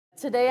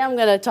Today I'm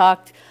going to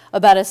talk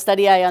about a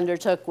study I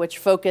undertook which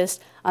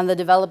focused on the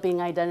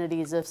developing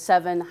identities of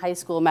 7 high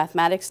school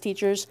mathematics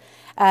teachers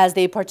as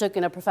they partook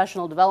in a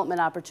professional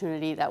development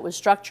opportunity that was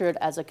structured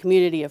as a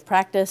community of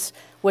practice,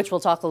 which we'll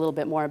talk a little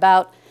bit more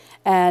about,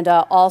 and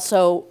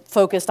also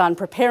focused on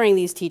preparing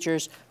these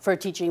teachers for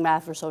teaching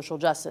math for social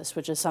justice,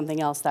 which is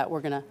something else that we're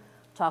going to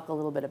talk a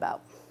little bit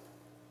about.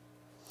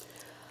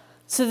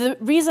 So the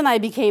reason I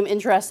became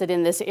interested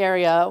in this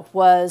area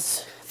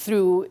was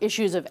through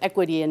issues of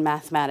equity in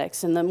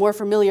mathematics. And the more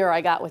familiar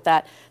I got with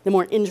that, the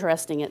more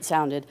interesting it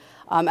sounded.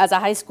 As a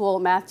high school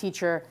math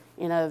teacher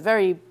in a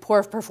very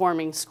poor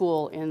performing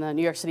school in the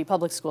New York City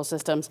public school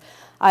systems,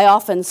 I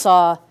often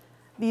saw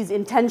these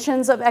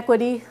intentions of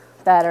equity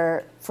that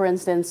are, for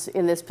instance,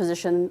 in this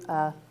position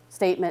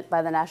statement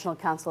by the National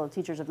Council of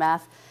Teachers of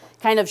Math,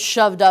 kind of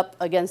shoved up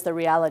against the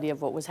reality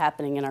of what was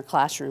happening in our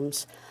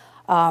classrooms.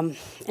 And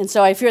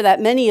so I fear that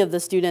many of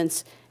the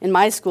students in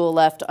my school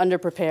left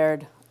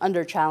underprepared,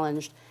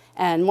 under-challenged,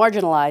 and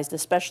marginalized,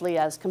 especially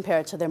as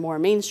compared to their more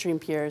mainstream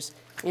peers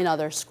in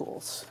other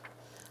schools.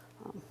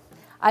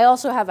 I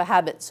also have a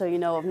habit, so you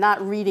know, of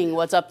not reading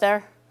what's up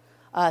there.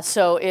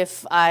 So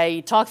if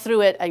I talk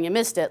through it and you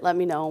missed it, let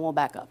me know and we'll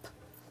back up.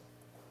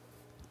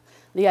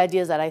 The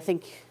idea is that I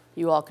think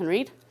you all can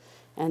read,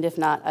 and if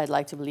not, I'd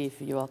like to believe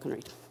you all can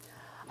read.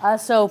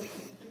 So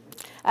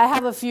I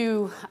have a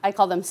few, I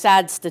call them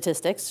sad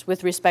statistics,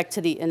 with respect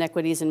to the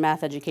inequities in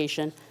math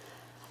education.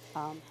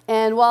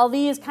 And while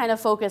these kind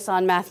of focus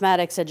on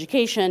mathematics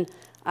education,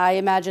 I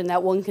imagine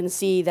that one can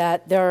see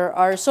that there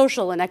are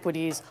social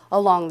inequities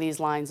along these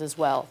lines as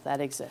well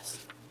that exist.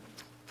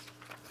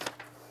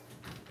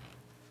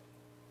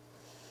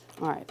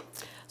 All right.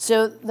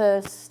 So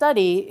the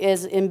study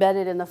is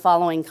embedded in the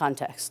following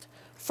context.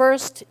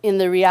 First, in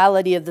the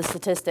reality of the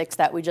statistics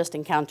that we just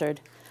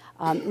encountered.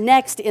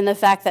 Next, in the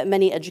fact that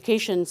many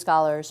education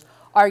scholars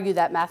argue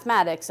that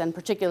mathematics, and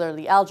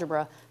particularly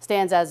algebra,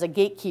 stands as a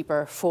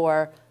gatekeeper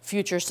for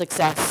future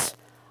success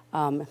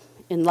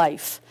in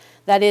life.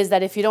 That is,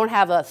 that if you don't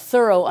have a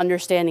thorough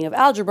understanding of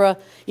algebra,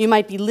 you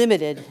might be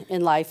limited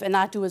in life and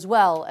not do as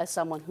well as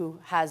someone who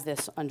has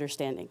this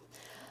understanding.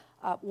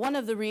 One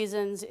of the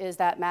reasons is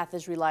that math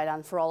is relied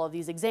on for all of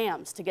these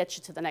exams to get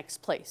you to the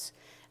next place.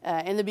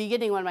 In the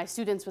beginning, when my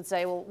students would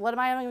say, well, what am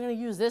I going to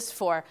use this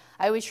for?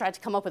 I always tried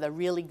to come up with a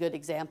really good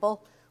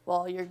example.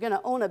 Well, you're going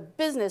to own a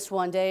business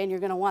one day, and you're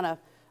going to want to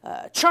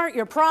chart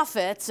your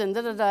profits, and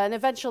da-da-da. And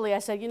eventually I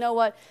said, you know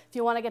what? If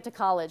you want to get to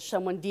college,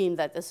 someone deemed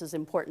that this is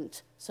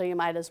important, so you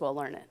might as well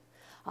learn it.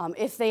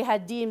 If they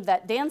had deemed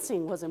that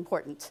dancing was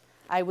important,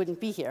 I wouldn't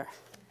be here.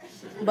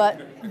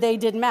 But they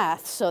did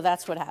math, so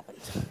that's what happened.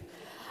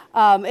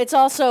 It's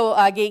also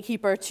a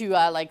gatekeeper to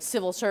like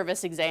civil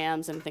service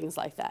exams and things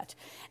like that.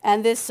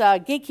 And this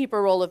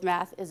gatekeeper role of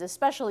math is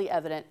especially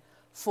evident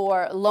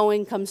for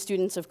low-income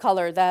students of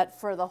color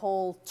that for the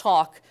whole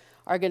talk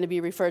are going to be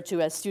referred to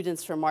as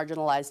students from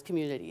marginalized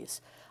communities.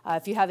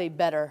 If you have a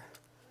better,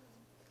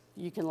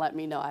 you can let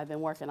me know. I've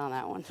been working on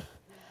that one.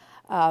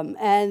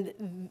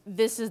 And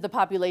this is the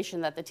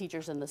population that the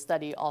teachers in the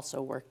study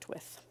also worked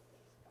with.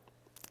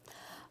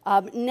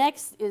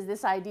 Next is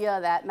this idea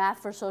that math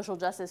for social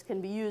justice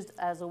can be used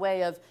as a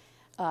way of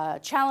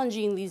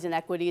challenging these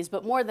inequities,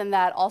 but more than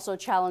that, also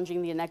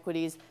challenging the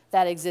inequities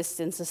that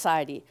exist in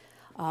society.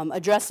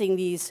 Addressing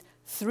these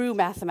through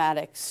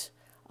mathematics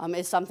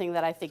is something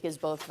that I think is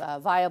both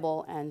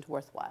viable and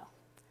worthwhile.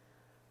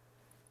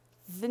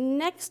 The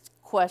next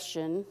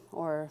question,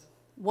 or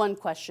one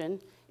question,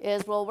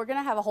 is, well, we're going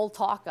to have a whole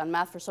talk on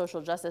math for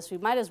social justice. We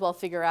might as well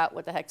figure out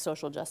what the heck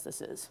social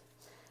justice is.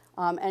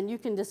 And you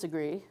can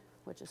disagree,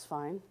 which is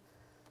fine.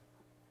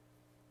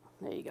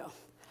 There you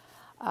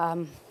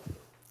go.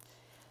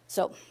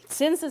 So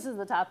since this is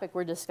the topic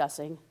we're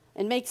discussing,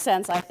 it makes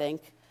sense, I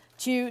think,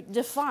 to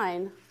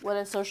define what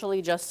a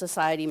socially just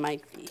society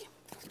might be.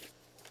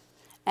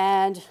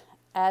 And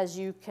as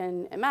you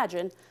can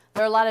imagine,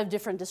 there are a lot of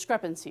different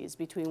discrepancies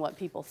between what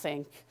people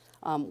think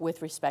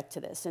with respect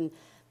to this. And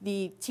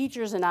the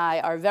teachers and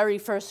I, our very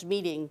first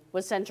meeting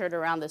was centered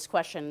around this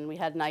question, and we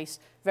had nice,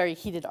 very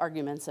heated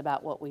arguments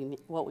about what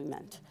we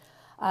meant.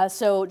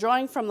 So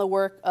drawing from the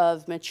work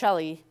of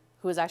Michelli,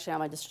 who is actually on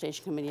my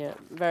dissertation committee, a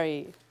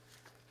very,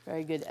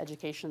 very good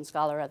education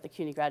scholar at the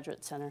CUNY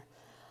Graduate Center,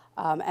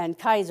 and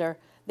Kaiser,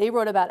 they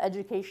wrote about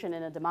education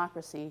in a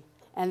democracy.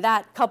 And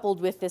that, coupled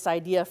with this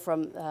idea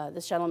from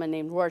this gentleman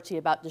named Rorty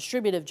about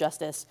distributive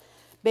justice,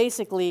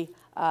 basically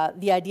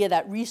the idea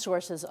that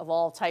resources of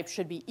all types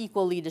should be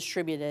equally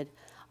distributed,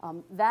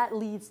 that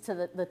leads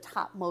to the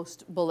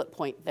topmost bullet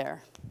point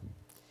there.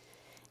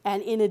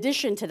 And in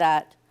addition to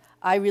that,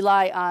 I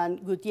rely on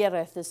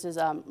Gutierrez. This is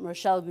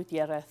Rochelle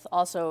Gutierrez,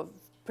 also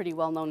pretty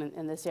well known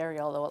in this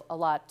area, although a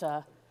lot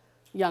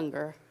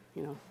younger,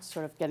 you know,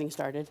 sort of getting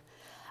started.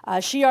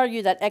 She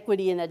argued that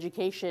equity in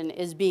education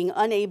is being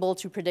unable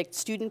to predict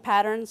student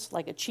patterns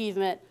like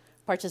achievement,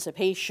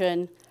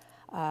 participation,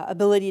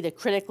 ability to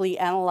critically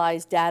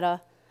analyze data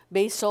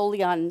based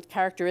solely on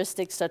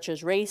characteristics such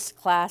as race,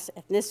 class,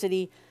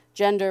 ethnicity,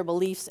 gender,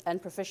 beliefs,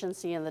 and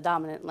proficiency in the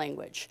dominant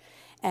language.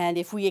 And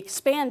if we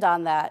expand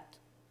on that,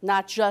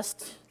 not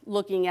just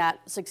looking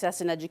at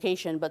success in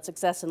education, but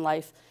success in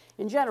life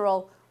in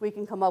general, we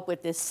can come up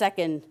with this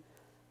second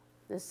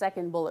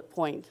bullet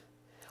point,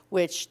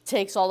 which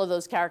takes all of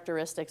those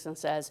characteristics and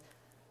says,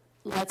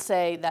 let's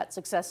say that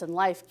success in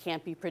life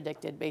can't be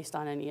predicted based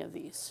on any of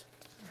these.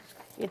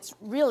 It's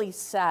really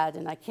sad,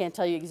 and I can't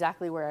tell you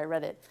exactly where I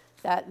read it,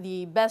 that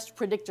the best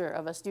predictor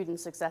of a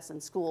student's success in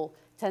school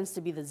tends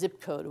to be the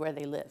zip code where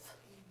they live,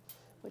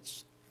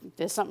 which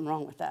there's something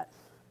wrong with that.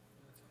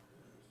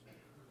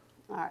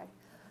 All right.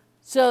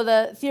 So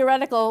the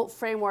theoretical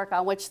framework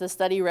on which the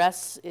study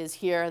rests is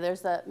here.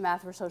 There's the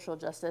Math for Social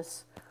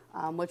Justice,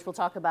 which we'll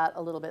talk about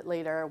a little bit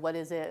later. What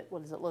is it?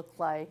 What does it look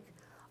like?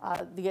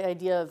 The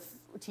idea of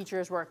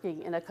teachers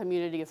working in a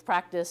community of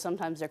practice.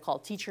 Sometimes they're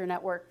called teacher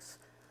networks.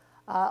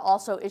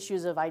 Also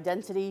issues of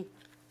identity,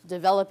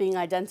 developing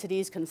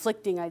identities,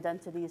 conflicting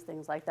identities,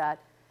 things like that.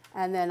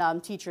 And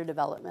then teacher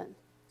development.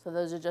 So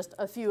those are just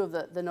a few of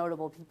the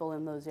notable people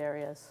in those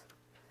areas.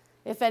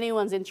 If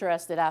anyone's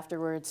interested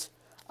afterwards,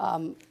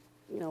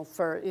 you know,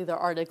 for either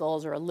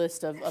articles or a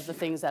list of the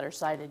things that are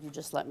cited, you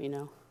just let me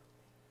know.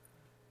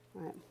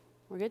 All right,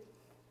 we're good?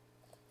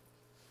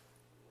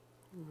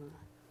 Okay.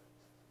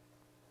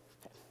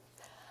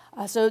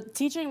 So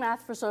teaching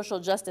math for social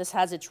justice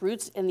has its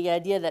roots in the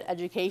idea that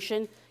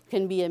education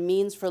can be a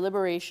means for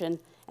liberation,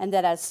 and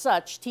that as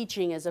such,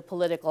 teaching is a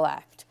political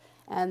act.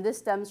 And this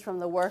stems from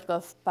the work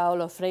of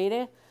Paulo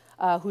Freire,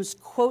 whose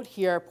quote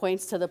here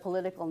points to the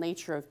political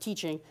nature of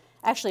teaching,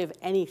 actually of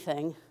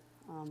anything.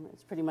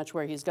 It's pretty much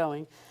where he's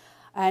going.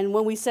 And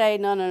when we say,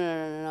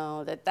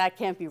 no, that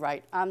can't be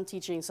right, I'm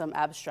teaching some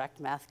abstract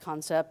math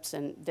concepts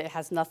and it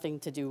has nothing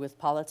to do with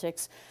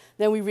politics,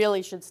 then we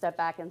really should step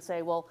back and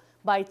say, well,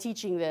 by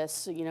teaching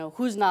this, you know,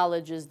 whose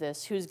knowledge is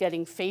this? Who's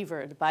getting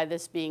favored by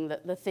this being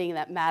the thing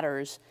that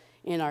matters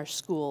in our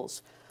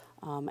schools?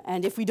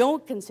 And if we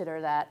don't consider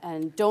that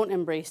and don't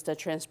embrace the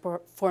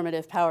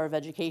transformative power of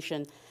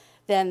education,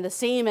 then the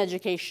same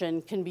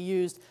education can be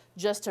used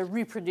just to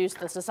reproduce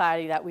the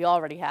society that we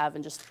already have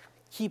and just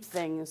keep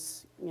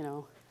things, you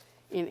know,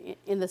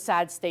 in the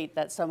sad state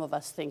that some of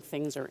us think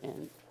things are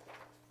in.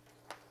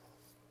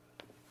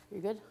 You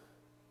good?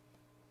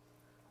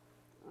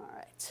 All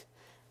right.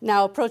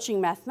 Now, approaching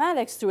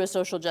mathematics through a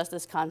social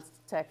justice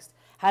context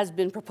has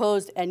been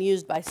proposed and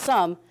used by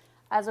some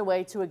as a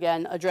way to,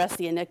 again, address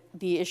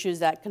the issues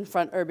that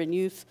confront urban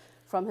youth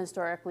from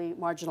historically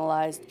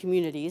marginalized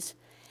communities.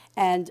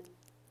 And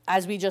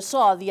as we just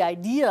saw, the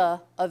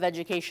idea of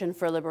education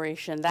for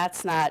liberation,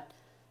 that's not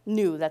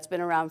new. That's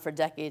been around for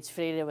decades.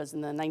 Freire was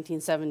in the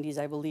 1970s,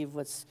 I believe,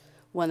 was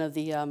one of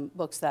the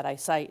books that I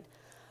cite.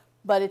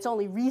 But it's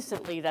only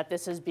recently that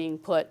this is being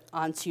put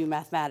onto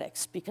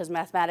mathematics, because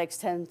mathematics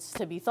tends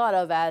to be thought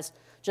of as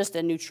just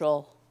a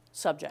neutral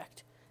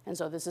subject. And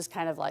so this is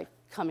kind of like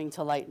coming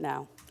to light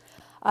now.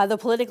 The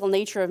political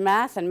nature of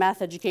math and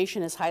math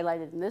education is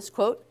highlighted in this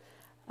quote,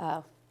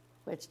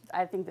 which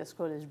I think this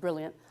quote is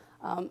brilliant.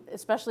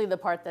 Especially the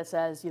part that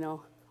says, you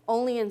know,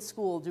 only in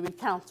school do we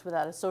count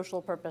without a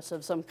social purpose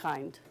of some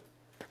kind.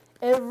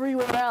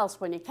 Everywhere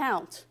else, when you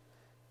count,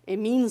 it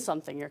means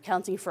something. You're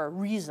counting for a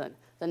reason.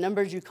 The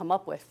numbers you come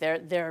up with,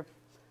 they're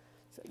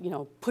you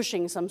know,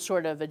 pushing some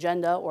sort of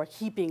agenda or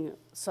keeping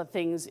some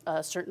things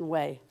a certain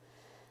way.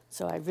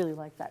 So I really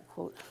like that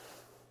quote.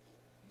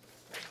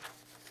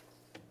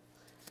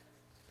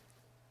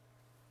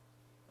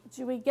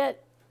 I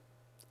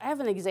have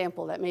an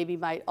example that maybe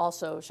might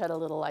also shed a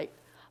little light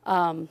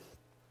on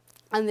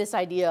this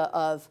idea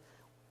of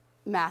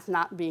math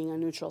not being a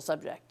neutral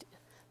subject.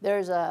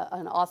 There's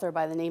an author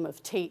by the name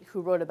of Tate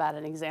who wrote about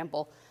an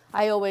example.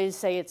 I always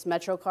say it's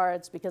Metro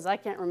cards because I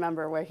can't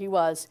remember where he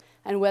was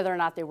and whether or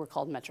not they were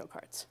called Metro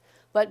cards.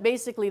 But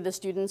basically the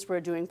students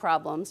were doing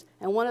problems,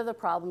 and one of the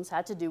problems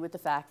had to do with the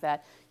fact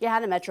that you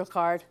had a Metro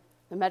card.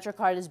 The Metro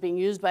card is being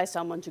used by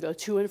someone to go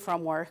to and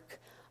from work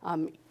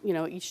you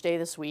know, each day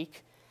this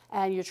week,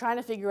 and you're trying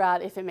to figure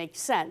out if it makes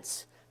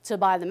sense to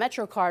buy the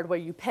Metro card where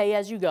you pay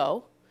as you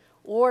go,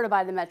 or to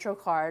buy the Metro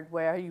card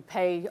where you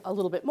pay a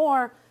little bit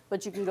more,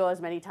 but you can go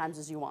as many times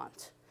as you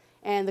want.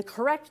 And the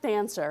correct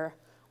answer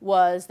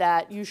was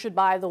that you should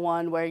buy the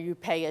one where you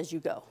pay as you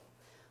go.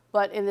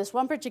 But in this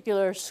one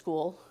particular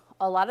school,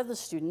 a lot of the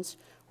students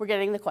were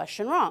getting the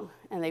question wrong,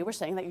 and they were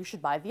saying that you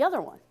should buy the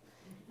other one.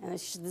 And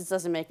this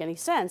doesn't make any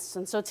sense.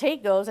 And so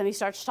Tate goes and he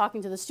starts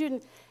talking to the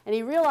student, and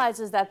he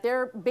realizes that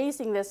they're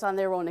basing this on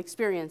their own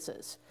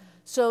experiences.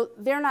 So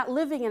they're not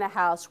living in a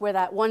house where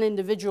that one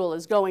individual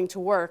is going to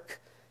work,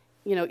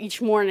 you know,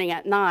 each morning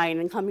at 9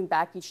 and coming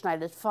back each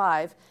night at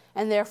 5,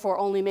 and therefore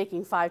only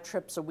making 5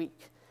 trips a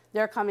week.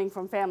 They're coming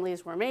from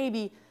families where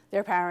maybe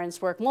their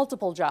parents work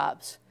multiple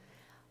jobs.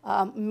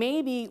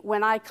 Maybe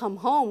when I come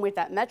home with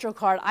that Metro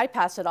card, I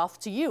pass it off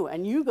to you,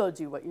 and you go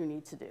do what you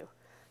need to do.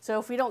 So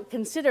if we don't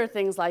consider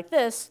things like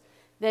this,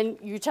 then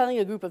you're telling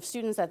a group of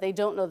students that they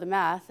don't know the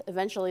math.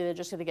 Eventually, they're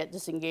just going to get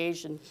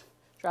disengaged and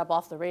drop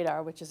off the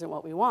radar, which isn't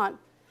what we want,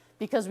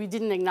 because we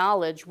didn't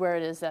acknowledge where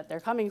it is that they're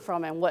coming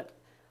from and what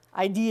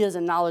ideas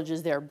and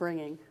knowledges they're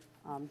bringing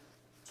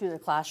to the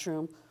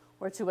classroom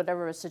or to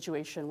whatever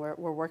situation we're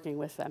working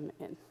with them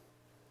in.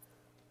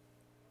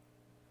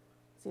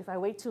 See, if I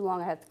wait too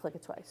long, I have to click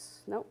it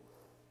twice. Nope.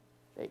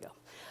 There you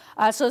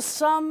go. So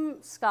some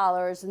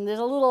scholars, and there's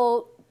a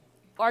little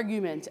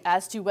argument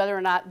as to whether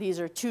or not these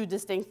are two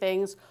distinct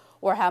things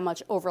or how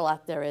much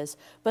overlap there is.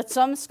 But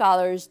some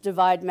scholars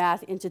divide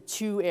math into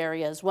two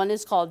areas. One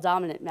is called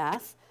dominant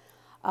math.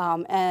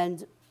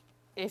 And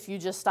if you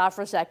just stop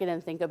for a second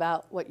and think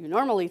about what you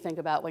normally think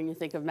about when you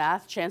think of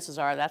math, chances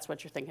are that's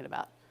what you're thinking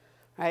about,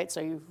 right?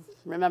 So you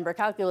remember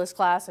calculus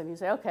class and you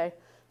say, okay,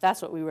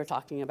 that's what we were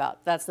talking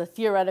about. That's the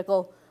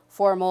theoretical,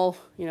 formal,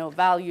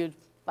 valued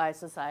by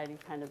society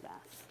kind of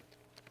math.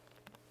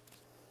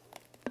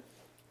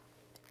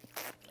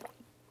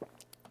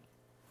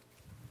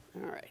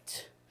 All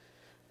right.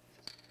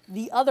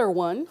 The other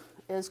one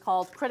is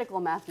called critical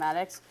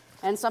mathematics,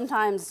 and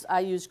sometimes I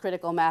use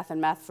critical math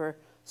and math for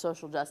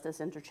social justice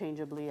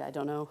interchangeably. I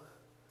don't know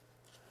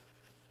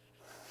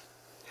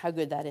how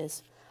good that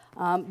is.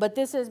 But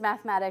this is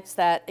mathematics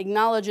that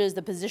acknowledges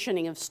the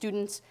positioning of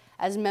students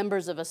as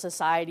members of a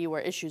society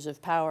where issues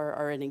of power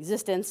are in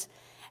existence,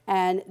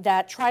 and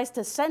that tries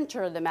to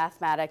center the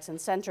mathematics and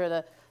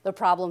center the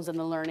problems and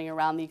the learning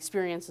around the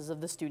experiences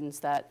of the students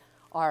that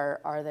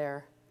are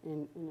there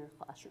in your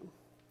classroom.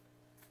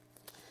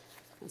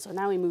 And so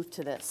now we move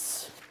to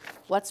this.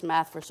 What's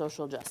math for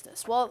social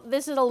justice? Well,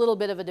 this is a little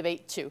bit of a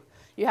debate too.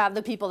 You have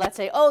the people that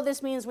say, oh,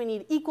 this means we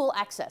need equal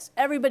access.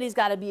 Everybody's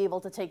got to be able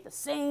to take the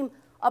same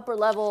upper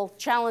level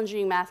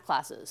challenging math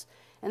classes.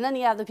 And then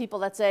you have the people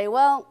that say,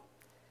 well,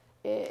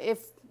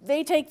 if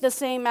they take the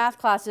same math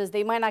classes,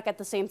 they might not get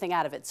the same thing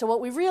out of it. So what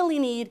we really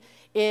need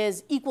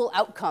is equal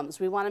outcomes.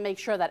 We want to make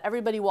sure that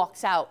everybody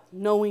walks out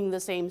knowing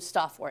the same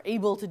stuff or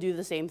able to do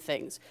the same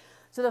things.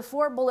 So the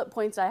 4 bullet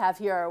points I have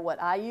here are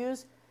what I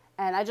use,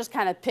 and I just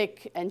kind of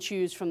pick and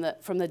choose from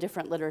the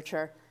different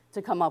literature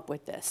to come up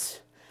with this.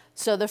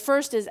 So the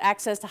first is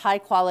access to high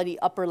quality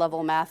upper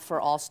level math for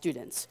all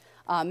students,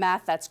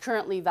 math that's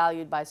currently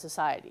valued by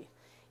society.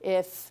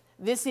 If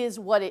this is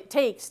what it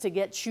takes to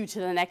get you to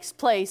the next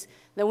place,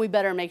 then we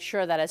better make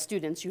sure that as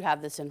students you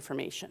have this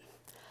information.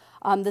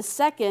 The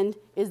second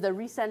is the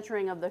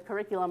recentering of the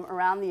curriculum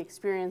around the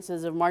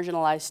experiences of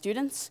marginalized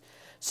students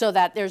so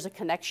that there's a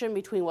connection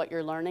between what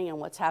you're learning and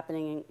what's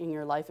happening in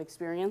your life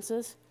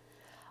experiences.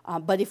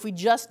 But if we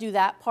just do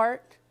that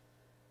part,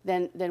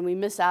 then we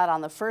miss out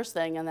on the first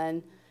thing, and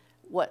then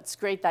what's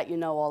great that you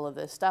know all of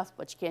this stuff,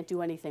 but you can't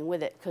do anything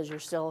with it because you're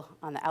still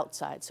on the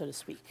outside, so to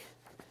speak.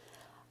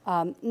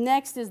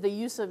 Next is the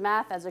use of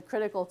math as a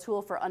critical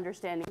tool for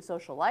understanding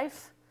social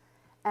life.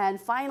 And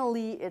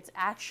finally, it's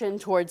action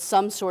towards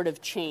some sort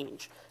of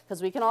change.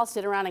 Because we can all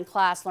sit around in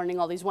class learning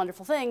all these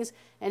wonderful things,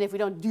 and if we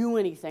don't do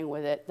anything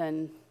with it,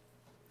 then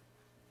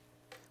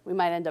we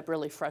might end up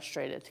really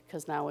frustrated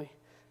because now we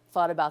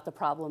thought about the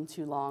problem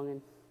too long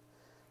and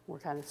we're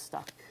kind of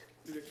stuck.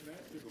 Lidia, can I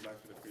actually go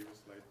back to the previous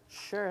slide?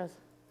 Sure.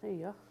 There you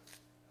go.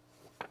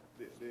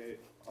 The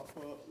upper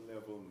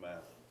level math.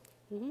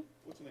 Mm-hmm.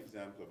 What's an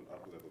example of an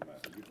upper level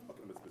math? Are you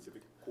talking about a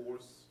specific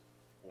course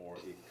or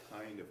a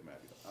kind of math?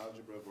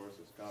 Algebra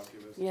versus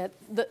calculus? Yeah.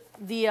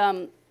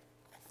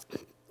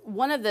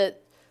 One of the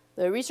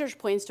research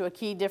points to a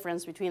key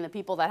difference between the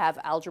people that have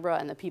algebra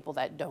and the people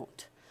that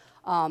don't.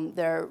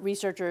 There are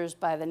researchers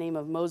by the name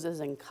of Moses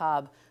and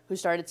Cobb who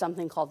started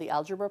something called the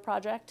Algebra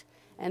Project.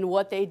 And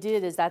what they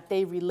did is that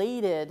they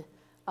related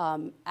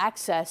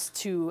access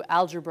to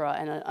algebra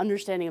and an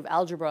understanding of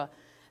algebra.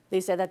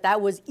 They said that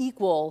that was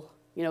equal,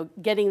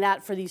 getting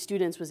that for these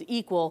students was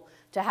equal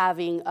to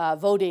having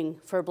voting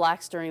for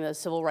blacks during the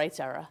civil rights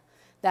era.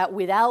 That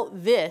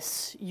without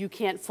this, you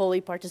can't fully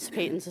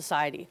participate in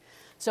society.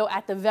 So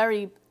at the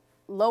very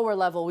lower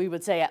level, we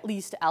would say at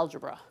least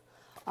algebra.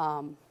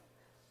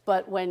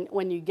 But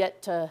when you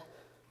get to,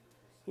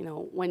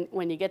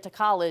 when you get to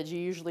college, you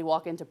usually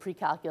walk into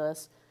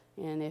pre-calculus,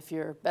 and if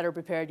you're better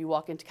prepared, you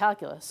walk into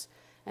calculus.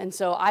 And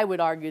so I would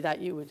argue that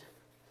you would,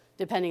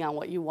 depending on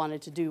what you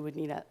wanted to do, would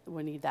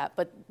need that.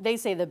 But they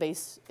say the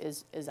base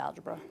is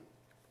algebra.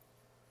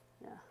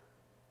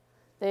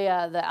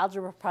 Yeah. The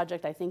Algebra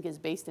Project, I think, is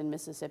based in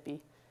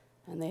Mississippi,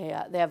 and they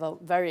have a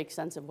very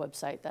extensive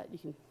website that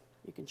you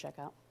can check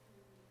out.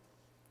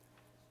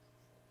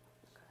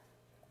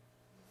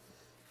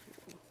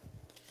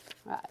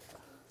 All right.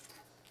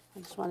 I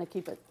just want to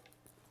keep a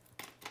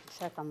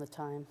check on the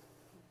time.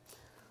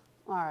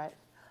 All right.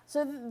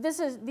 So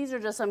these are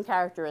just some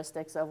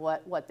characteristics of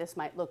what this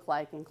might look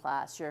like in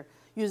class. You're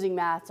using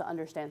math to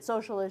understand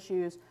social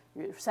issues.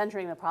 You're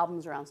centering the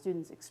problems around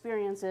students'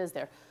 experiences.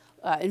 They're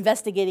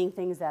investigating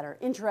things that are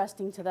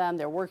interesting to them.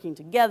 They're working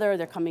together.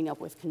 They're coming up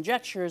with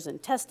conjectures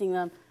and testing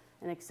them,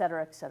 and et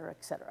cetera, et cetera,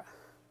 et cetera.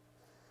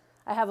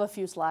 I have a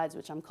few slides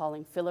which I'm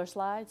calling filler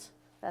slides.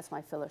 That's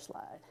my filler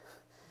slide.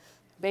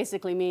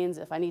 Basically means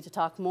if I need to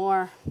talk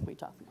more, we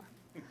talk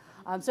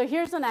more. So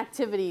here's an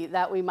activity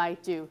that we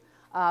might do,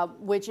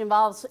 which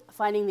involves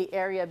finding the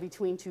area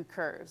between two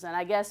curves. And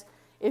I guess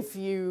if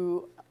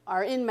you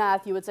are in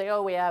math, you would say,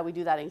 oh, yeah, we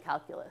do that in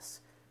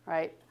calculus,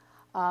 right?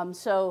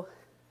 So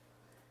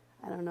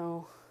I don't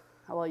know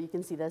how well you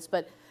can see this,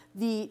 but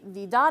the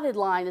dotted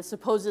line is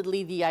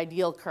supposedly the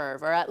ideal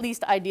curve, or at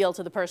least ideal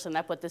to the person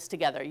that put this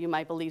together. You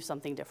might believe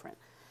something different.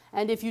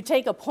 And if you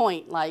take a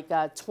point like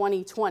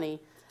 2020,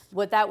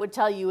 what that would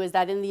tell you is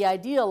that in the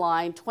ideal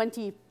line,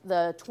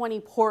 the 20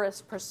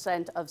 poorest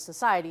percent of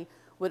society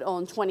would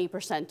own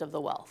 20% of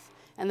the wealth.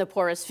 And the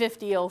poorest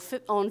 50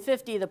 own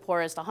 50, the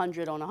poorest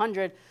 100 own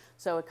 100,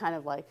 so it kind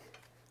of like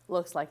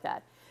looks like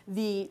that.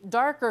 The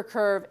darker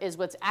curve is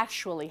what's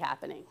actually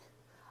happening.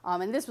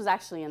 And this was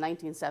actually in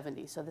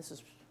 1970, so this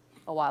is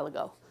a while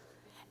ago.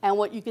 And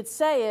what you could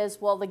say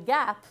is, well, the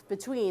gap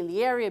between,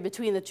 the area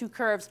between the two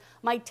curves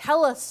might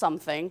tell us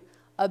something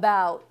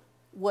about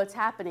what's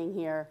happening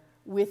here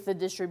with the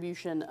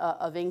distribution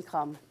of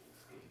income.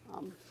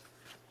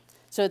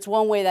 So it's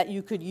one way that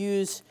you could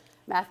use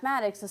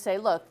mathematics to say,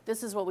 look,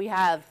 this is what we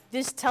have.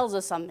 This tells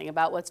us something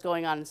about what's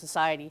going on in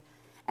society.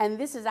 And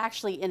this is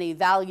actually in a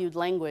valued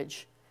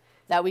language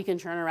that we can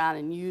turn around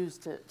and use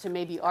to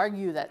maybe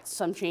argue that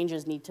some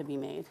changes need to be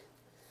made.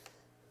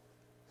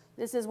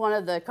 This is one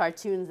of the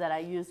cartoons that I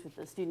used with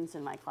the students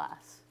in my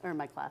class,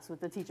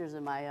 with the teachers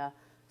in my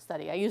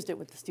study. I used it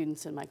with the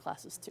students in my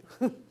classes too.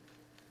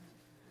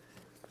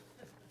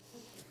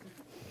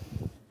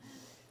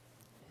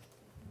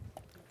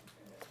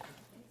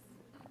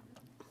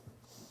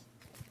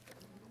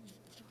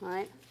 All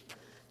right,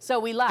 so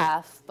we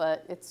laugh,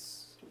 but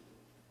it's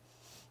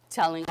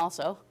telling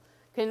also.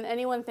 Can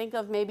anyone think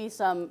of maybe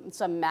some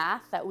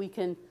math that we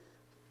can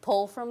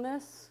pull from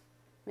this?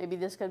 Maybe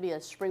this could be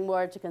a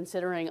springboard to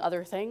considering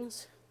other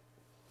things.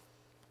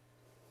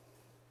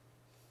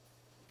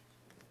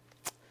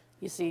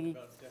 You see,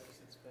 about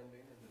deficit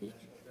spending and the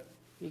national debt.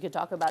 You could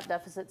talk about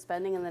deficit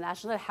spending and the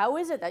national debt. How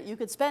is it that you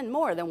could spend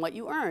more than what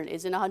you earn?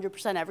 Isn't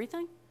 100%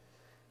 everything?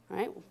 All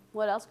right,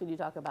 what else could you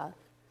talk about?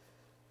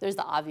 There's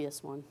the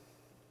obvious one.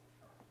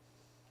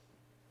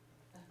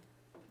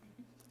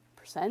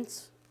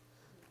 Percents,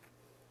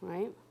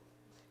 right?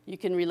 You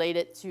can relate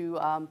it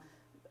to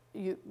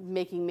you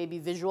making maybe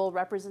visual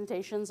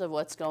representations of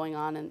what's going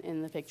on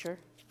in the picture,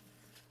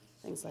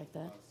 things like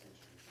that.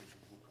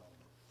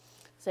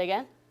 Say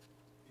again?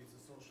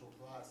 It's a social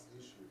class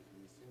issue.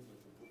 It seems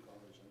like the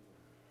blue-collar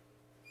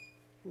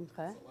gentleman.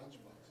 Okay. It's a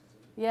lunchbox,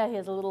 isn't it? Yeah, he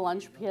has a little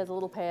he has a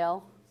little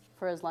pail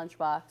for his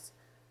lunchbox,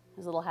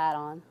 his little hat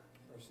on.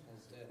 Personal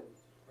debt,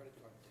 credit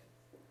card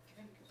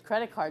debt.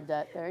 Credit card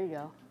debt, there you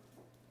go.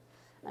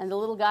 And the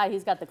little guy,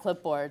 he's got the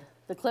clipboard.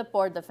 The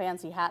clipboard, the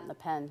fancy hat, and the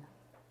pen.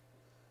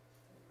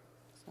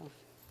 So,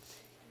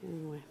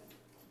 anyway.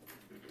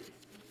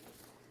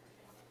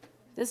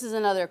 This is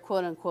another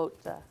quote-unquote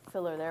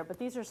filler there, but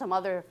these are some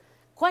other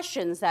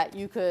questions that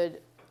you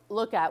could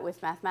look at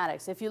with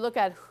mathematics. If you look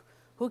at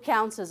who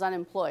counts as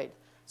unemployed.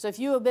 So if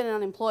you have been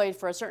unemployed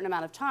for a certain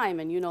amount of time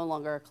and you no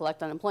longer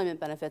collect unemployment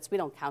benefits, we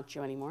don't count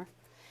you anymore.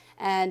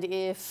 And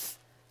if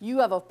you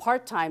have a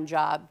part-time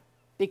job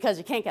because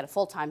you can't get a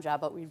full-time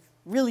job, but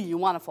really you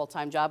want a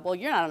full-time job, well,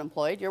 you're not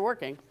unemployed, you're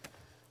working,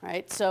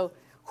 right? So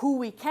who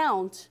we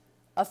count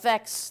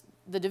affects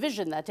the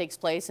division that takes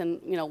place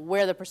and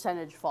where the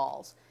percentage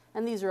falls.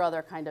 And these are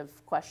other kind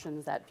of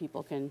questions that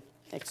people can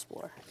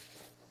explore.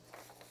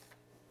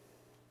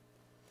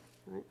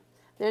 Right.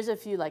 There's a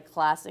few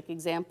classic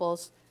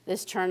examples.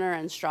 This Turner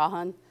and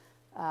Strahan.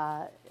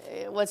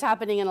 What's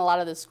happening in a lot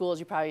of the schools,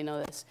 you probably know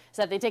this, is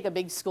that they take a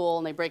big school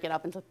and they break it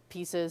up into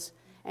pieces.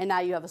 And now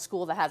you have a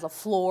school that has a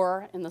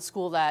floor in the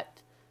school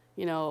that,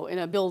 in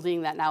a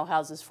building that now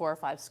houses 4 or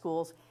 5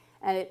 schools.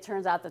 And it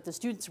turns out that the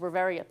students were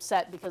very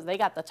upset because they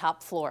got the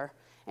top floor.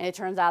 And it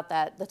turns out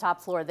that the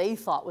top floor they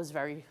thought was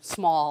very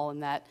small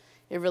and that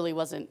it really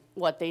wasn't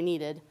what they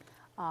needed.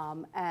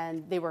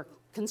 And they were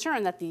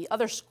concerned that the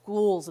other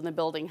schools in the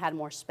building had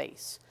more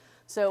space.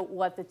 So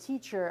what the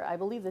teacher, I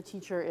believe the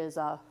teacher is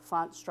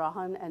Font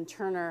Strahan, and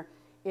Turner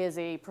is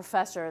a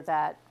professor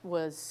that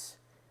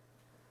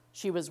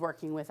she was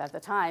working with at the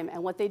time.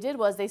 And what they did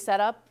was they set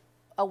up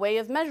a way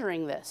of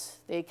measuring this.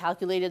 They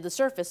calculated the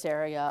surface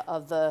area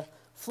of the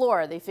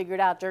floor. They figured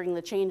out during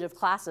the change of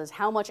classes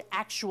how much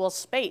actual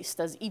space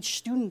does each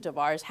student of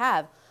ours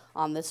have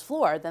on this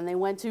floor. Then they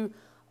went to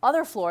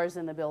other floors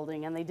in the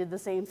building and they did the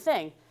same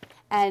thing.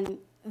 And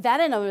that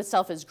in of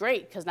itself is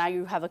great because now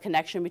you have a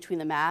connection between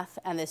the math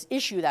and this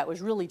issue that was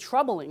really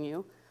troubling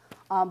you.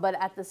 But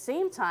at the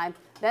same time,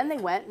 then they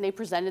went and they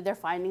presented their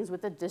findings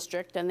with the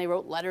district and they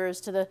wrote letters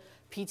to the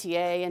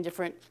PTA and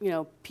different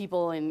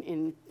people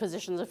in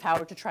positions of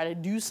power to try to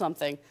do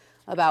something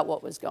about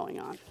what was going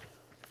on.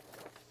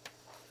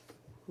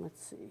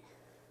 Let's see.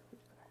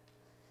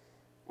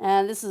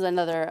 And this is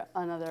another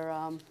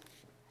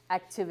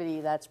activity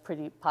that's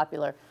pretty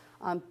popular.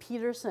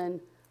 Peterson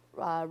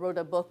wrote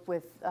a book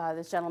with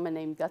this gentleman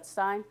named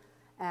Gutstein,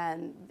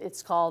 and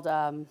it's called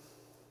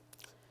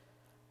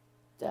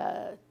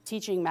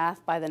Teaching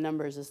Math by the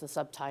Numbers is the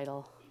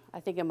subtitle.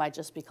 I think it might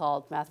just be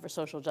called Math for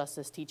Social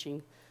Justice,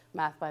 Teaching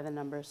Math by the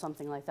Numbers,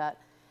 something like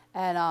that.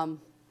 And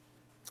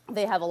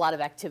they have a lot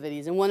of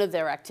activities, and one of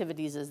their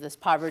activities is this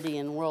poverty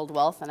and world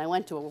wealth, and I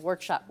went to a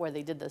workshop where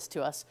they did this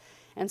to us.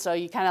 And so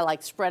you kind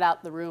of spread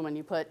out the room and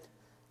you put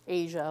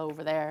Asia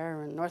over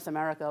there and North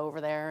America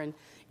over there, and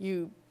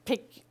you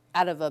pick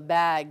out of a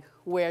bag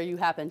where you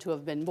happen to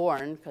have been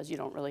born, because you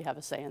don't really have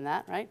a say in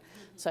that, right?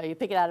 So you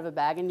pick it out of a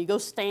bag and you go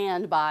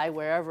stand by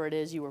wherever it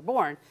is you were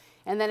born.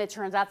 And then it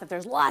turns out that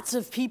there's lots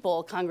of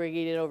people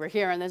congregated over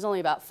here, and there's only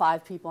about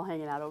 5 people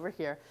hanging out over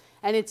here.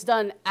 And it's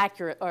done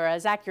accurate, or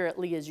as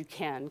accurately as you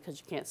can, because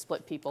you can't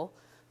split people.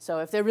 So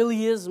if there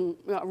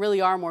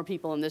really are more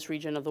people in this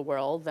region of the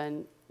world,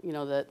 then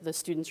the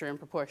students are in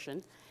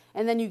proportion.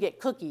 And then you get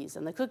cookies,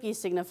 and the cookies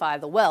signify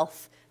the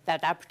wealth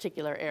that that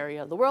particular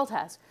area of the world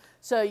has.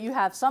 So you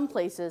have some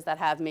places that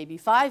have maybe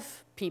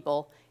 5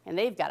 people, and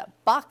they've got a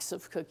box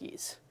of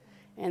cookies.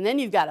 And then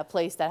you've got a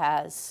place that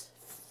has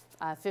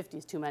 50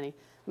 is too many,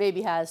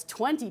 maybe has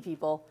 20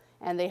 people,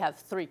 and they have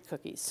 3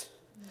 cookies.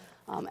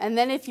 And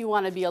then if you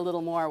want to be a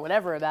little more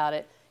whatever about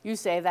it, you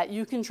say that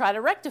you can try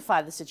to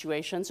rectify the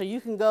situation, so you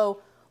can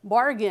go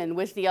bargain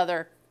with the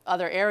other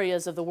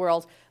areas of the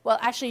world. Well,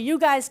 actually, you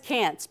guys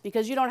can't,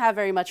 because you don't have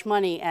very much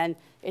money, and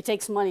it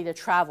takes money to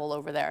travel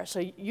over there, so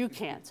you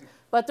can't.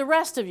 But the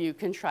rest of you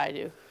can try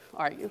to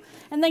argue.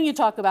 And then you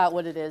talk about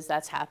what it is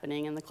that's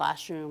happening in the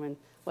classroom and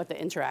what the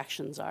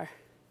interactions are.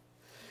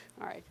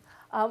 All right.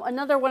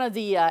 Another one of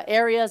the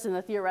areas in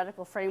the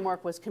theoretical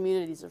framework was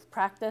communities of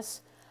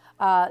practice.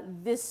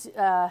 This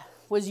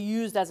was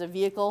used as a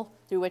vehicle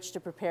through which to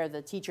prepare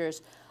the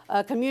teachers.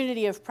 A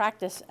community of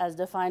practice, as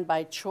defined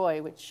by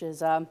Choi, which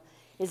is a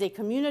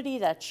community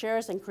that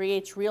shares and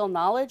creates real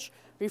knowledge,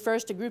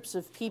 refers to groups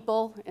of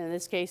people, in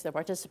this case the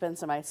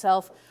participants and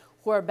myself,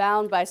 who are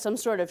bound by some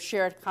sort of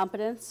shared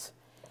competence,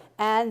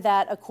 and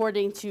that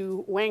according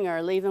to Wenger,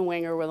 Lev and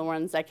Wenger were the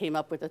ones that came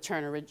up with the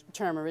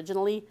term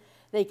originally,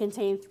 they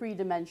contain 3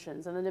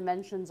 dimensions, and the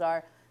dimensions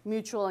are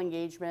mutual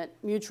engagement,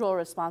 mutual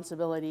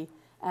responsibility,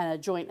 and a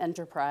joint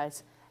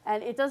enterprise.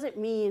 And it doesn't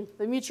mean,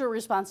 the mutual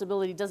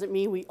responsibility doesn't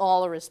mean we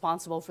all are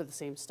responsible for the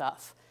same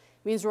stuff.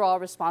 It means we're all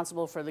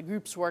responsible for the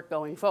group's work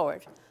going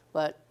forward.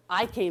 But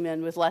I came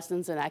in with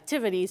lessons and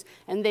activities,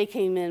 and they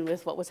came in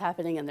with what was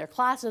happening in their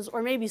classes,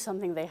 or maybe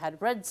something they had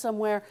read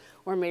somewhere,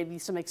 or maybe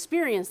some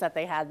experience that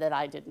they had that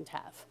I didn't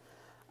have.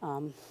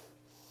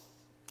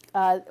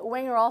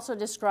 Wenger also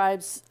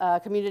describes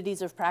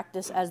communities of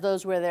practice as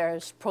those where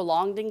there's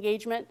prolonged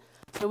engagement.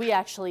 So we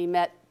actually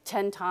met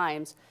 10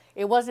 times.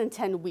 It wasn't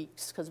 10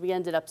 weeks, because we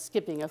ended up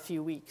skipping a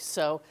few weeks,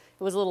 so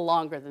it was a little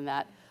longer than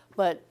that.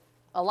 But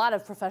a lot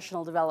of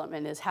professional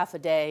development is half a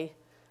day,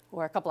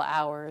 or a couple of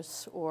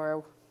hours,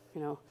 or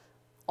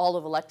all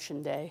of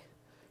election day,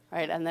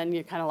 right? And then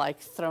you're kind of like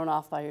thrown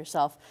off by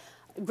yourself.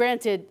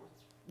 Granted,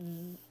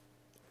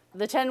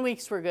 the 10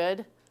 weeks were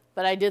good,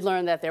 but I did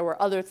learn that there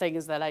were other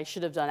things that I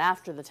should have done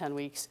after the 10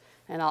 weeks,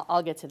 and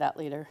I'll get to that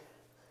later.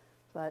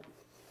 But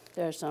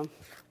there are some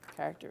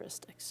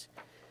characteristics.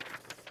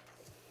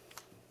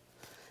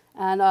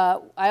 And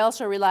I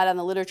also relied on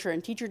the literature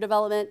in teacher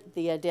development,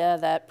 the idea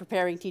that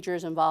preparing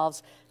teachers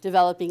involves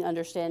developing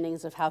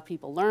understandings of how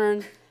people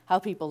learn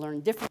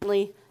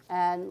differently,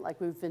 and like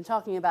we've been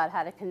talking about,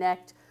 how to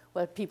connect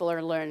what people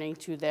are learning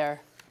to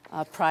their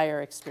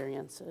prior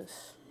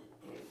experiences.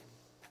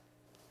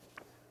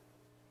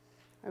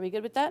 Are we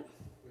good with that?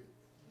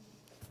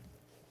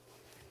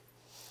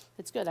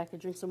 It's good. I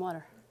could drink some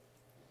water.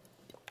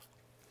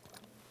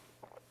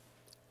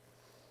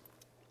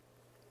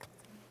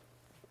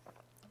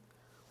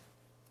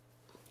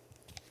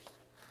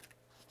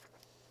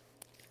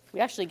 We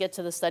actually get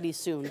to the study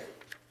soon.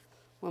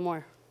 One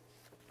more.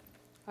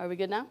 Are we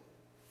good now?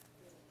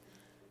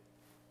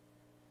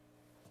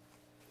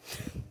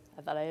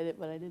 I thought I hit it,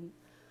 but I didn't.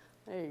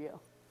 There you go.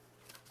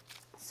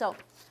 So,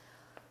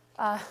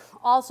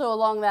 also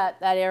along that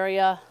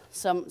area,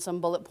 some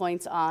bullet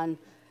points on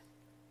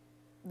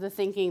the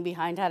thinking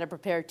behind how to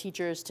prepare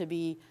teachers to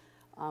be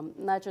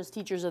not just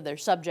teachers of their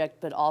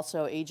subject, but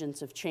also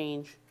agents of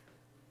change.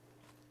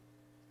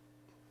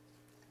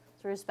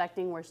 So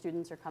respecting where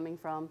students are coming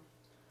from,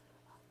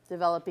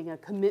 developing a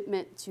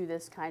commitment to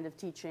this kind of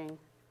teaching,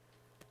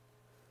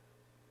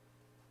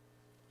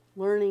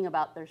 learning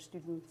about their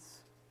students,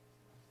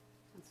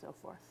 and so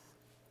forth.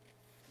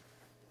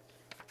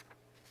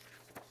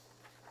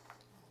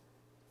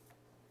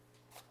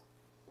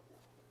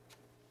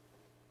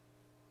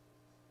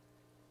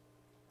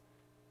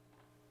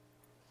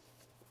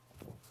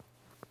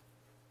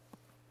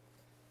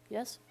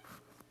 Yes?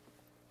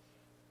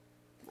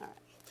 All right.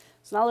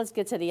 So now let's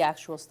get to the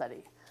actual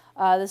study.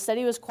 The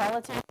study was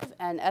qualitative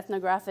and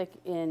ethnographic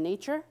in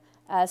nature.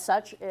 As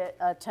such, it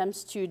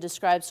attempts to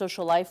describe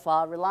social life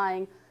while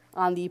relying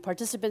on the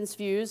participants'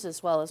 views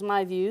as well as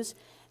my views.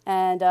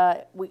 And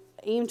I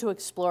aim to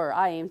explore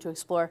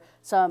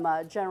some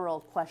general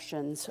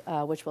questions,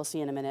 which we'll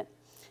see in a minute.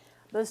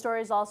 The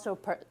study is also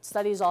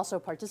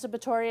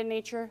participatory in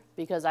nature,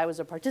 because I was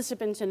a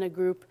participant in a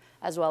group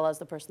as well as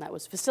the person that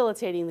was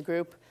facilitating the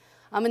group.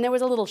 And there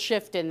was a little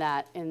shift in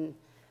that. In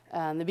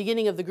the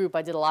beginning of the group,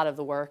 I did a lot of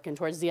the work, and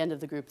towards the end of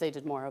the group, they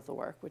did more of the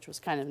work, which was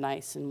kind of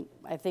nice. And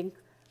I think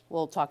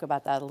we'll talk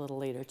about that a little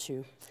later,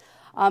 too.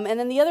 And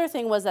then the other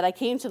thing was that I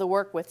came to the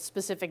work with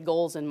specific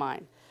goals in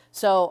mind.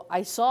 So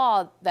I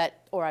saw that,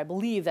 or I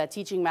believe that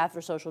teaching math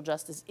for social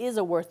justice is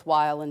a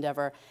worthwhile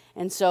endeavor.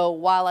 And so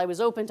while I was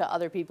open to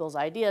other people's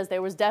ideas,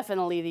 there was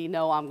definitely the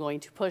no, I'm going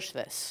to push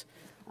this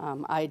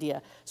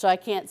idea. So I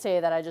can't say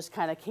that I just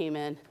kind of came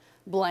in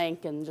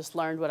blank and just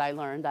learned what I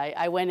learned.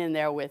 I went in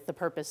there with the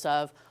purpose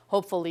of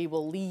hopefully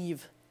we'll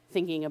leave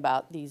thinking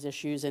about these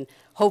issues and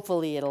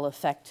hopefully it'll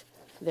affect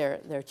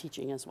their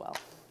teaching as well.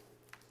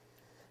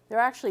 There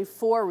are actually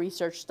 4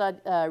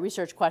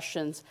 research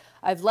questions.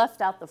 I've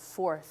left out the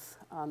 4th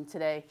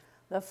today.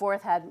 The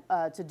 4th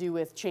had to do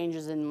with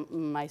changes in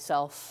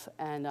myself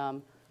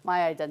and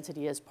my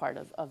identity as part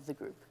of the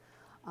group.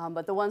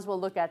 But the ones we'll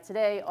look at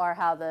today are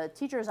how the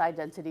teachers'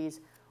 identities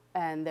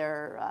and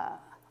their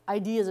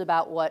ideas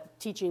about what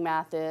teaching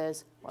math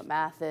is,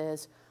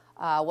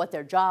 what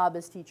their job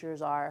as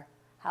teachers are,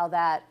 how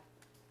that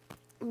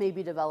may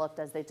be developed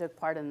as they took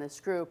part in this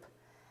group.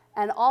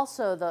 And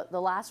also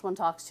the last one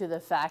talks to the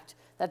fact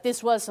that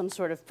this was some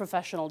sort of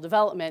professional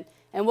development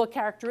and what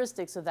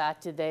characteristics of that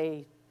did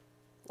they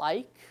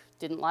like,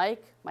 didn't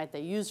like, might they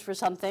use for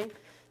something,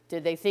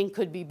 did they think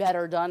could be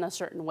better done a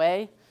certain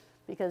way?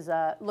 Because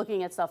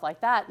looking at stuff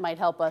like that might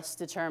help us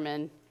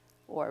determine,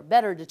 or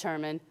better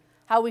determine,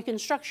 how we can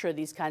structure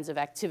these kinds of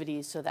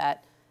activities so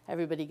that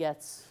everybody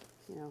gets,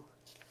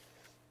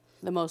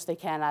 the most they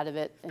can out of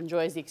it,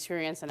 enjoys the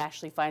experience, and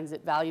actually finds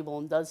it valuable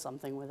and does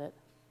something with it.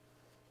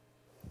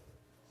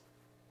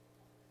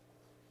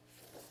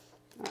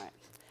 All right.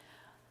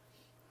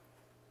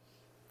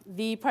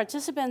 The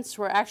participants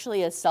were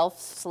actually a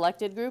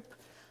self-selected group.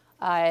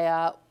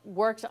 I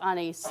worked on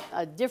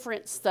a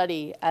different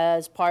study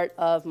as part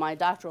of my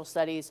doctoral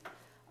studies.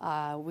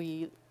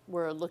 We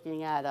were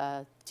looking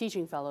at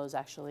teaching fellows,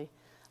 actually,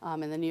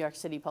 in the New York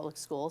City public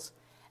schools.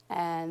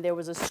 And there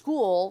was a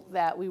school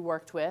that we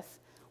worked with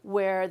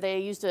where they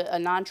used a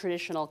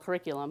non-traditional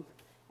curriculum.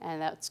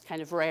 And that's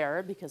kind of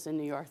rare because in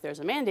New York there's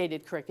a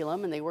mandated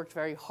curriculum, and they worked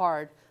very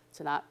hard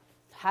to not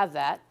have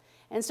that.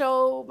 And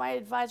so my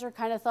advisor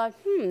kind of thought,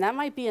 that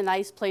might be a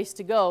nice place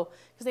to go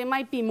because they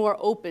might be more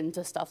open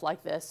to stuff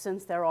like this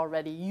since they're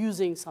already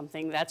using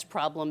something that's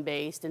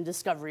problem-based and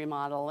discovery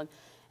model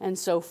and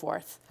so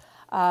forth.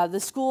 The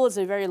school is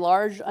a very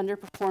large,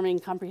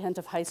 underperforming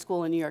comprehensive high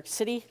school in New York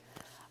City.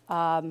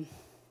 I'm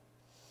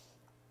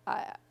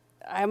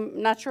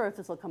not sure if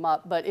this will come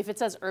up, but if it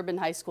says Urban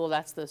High School,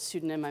 that's the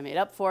pseudonym I made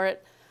up for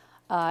it.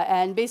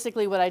 And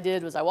basically what I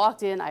did was I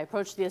walked in, I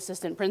approached the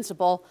assistant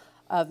principal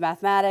of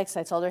mathematics.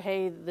 I told her,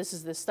 hey, this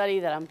is the study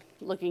that I'm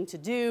looking to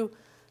do.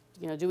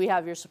 Do we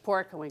have your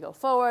support? Can we go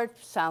forward?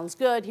 Sounds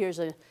good. Here's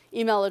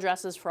email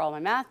addresses for all my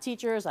math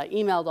teachers. I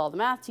emailed all the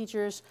math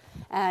teachers.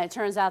 And it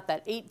turns out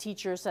that 8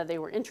 teachers said they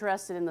were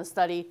interested in the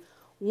study.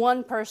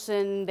 1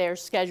 person, their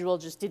schedule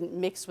just didn't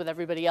mix with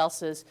everybody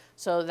else's,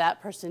 so that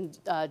person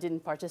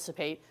didn't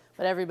participate,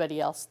 but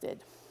everybody else did.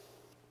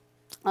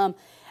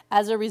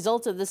 As a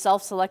result of the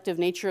self-selective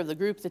nature of the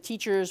group, the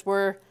teachers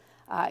were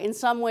in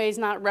some ways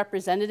not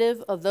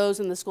representative of those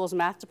in the school's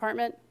math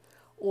department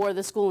or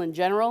the school in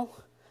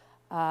general.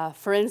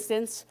 For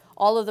instance,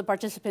 all of the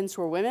participants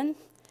were women,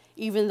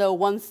 even though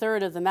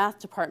 1/3 of the math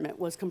department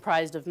was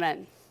comprised of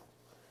men.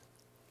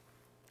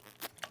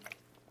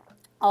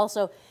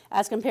 Also,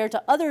 as compared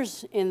to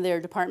others in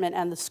their department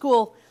and the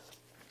school,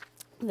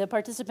 the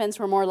participants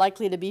were more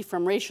likely to be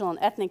from racial and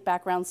ethnic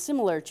backgrounds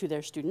similar to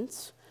their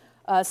students.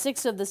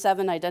 6 of the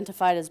 7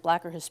 identified as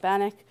Black or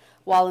Hispanic,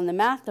 while in the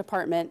math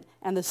department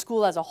and the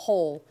school as a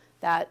whole,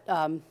 that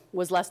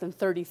was less than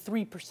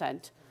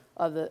 33%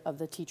 of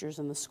the teachers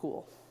in the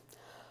school.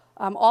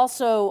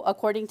 Also,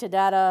 according to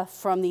data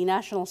from the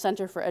National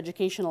Center for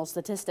Educational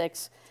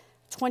Statistics,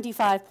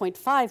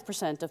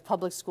 25.5% of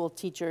public school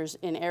teachers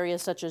in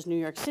areas such as New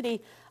York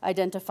City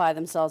identify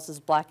themselves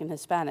as Black and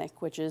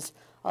Hispanic, which is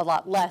a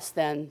lot less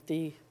than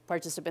the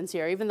participants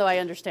here, even though I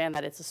understand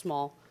that it's a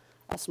small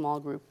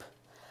group.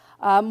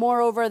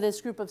 Moreover,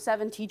 this group of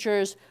 7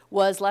 teachers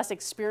was less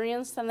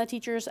experienced than the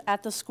teachers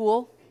at the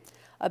school.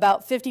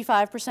 About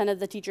 55% of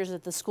the teachers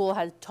at the school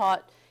had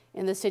taught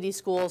in the city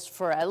schools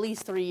for at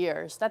least 3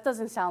 years. That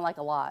doesn't sound like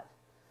a lot,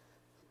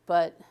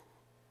 but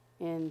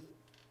in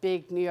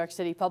big New York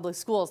City public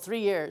schools, 3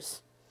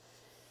 years,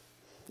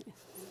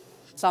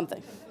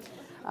 something.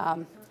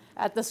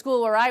 At the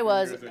school where I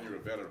was, You're a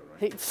veteran,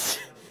 right?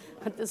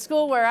 at the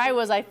school where I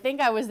was, I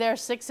think I was there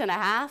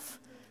 6.5.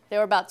 There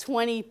were about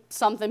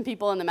 20-something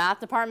people in the math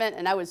department,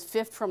 and I was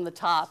 5th from the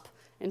top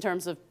in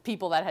terms of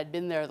people that had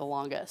been there the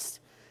longest,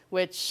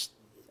 which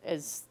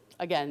is,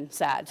 again,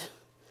 sad.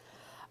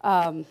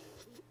 I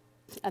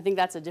think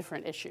that's a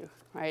different issue,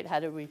 right? How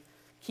do we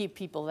keep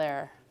people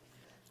there?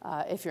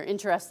 If you're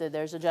interested,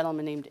 there's a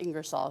gentleman named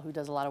Ingersoll who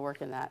does a lot of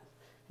work in that,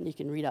 and you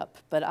can read up.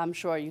 But I'm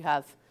sure you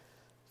have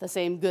the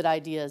same good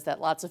ideas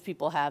that lots of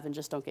people have and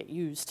just don't get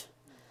used.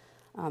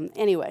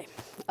 Anyway,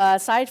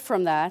 aside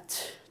from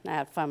that, I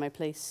have to find my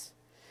place.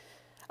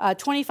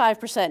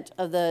 25%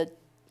 of the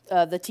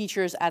the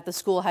teachers at the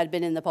school had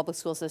been in the public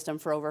school system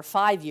for over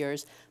 5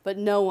 years, but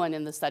no one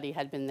in the study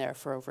had been there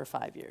for over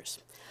 5 years.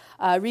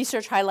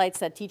 Research highlights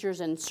that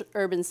teachers in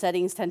urban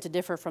settings tend to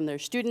differ from their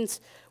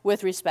students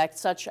with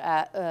respect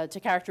to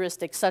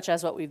characteristics such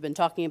as what we've been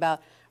talking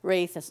about,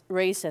 race,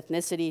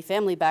 ethnicity,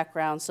 family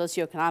background,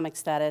 socioeconomic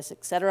status,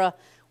 etc.,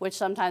 which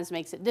sometimes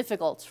makes it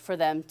difficult for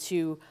them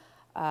to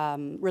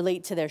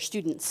relate to their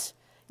students.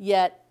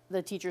 Yet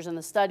the teachers in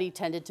the study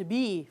tended to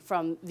be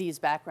from these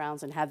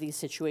backgrounds and have these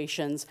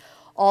situations.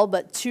 All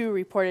but 2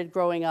 reported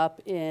growing up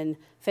in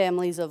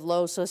families of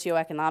low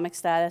socioeconomic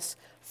status.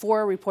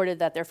 4 reported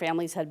that their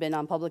families had been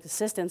on public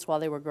assistance while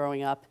they were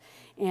growing up.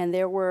 And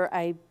there were,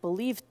 I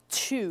believe,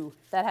 2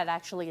 that had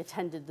actually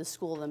attended the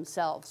school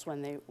themselves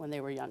when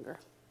they were younger.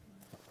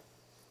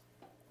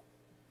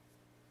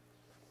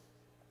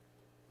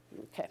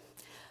 Okay.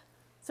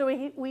 So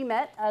we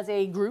met as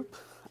a group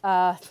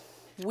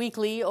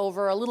weekly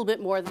over a little bit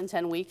more than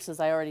 10 weeks,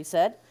 as I already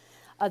said.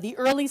 The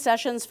early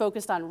sessions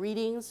focused on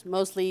readings,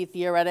 mostly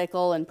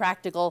theoretical and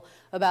practical,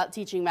 about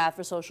teaching math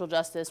for social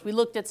justice. We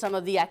looked at some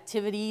of the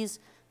activities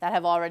that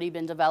have already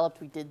been developed.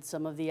 We did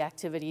some of the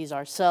activities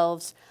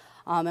ourselves,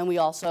 and we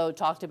also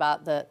talked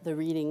about the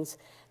readings.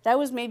 That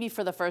was maybe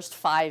for the first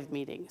 5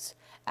 meetings.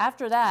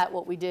 After that,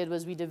 what we did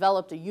was we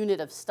developed a unit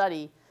of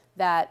study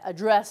that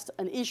addressed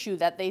an issue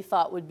that they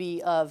thought would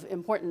be of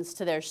importance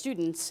to their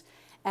students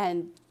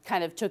and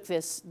kind of took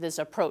this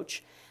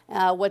approach.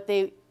 What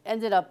they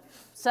ended up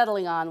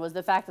settling on was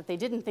the fact that they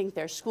didn't think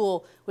their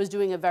school was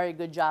doing a very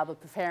good job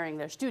of preparing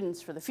their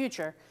students for the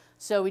future.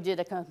 So we did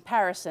a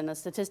comparison, a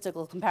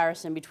statistical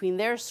comparison between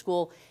their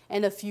school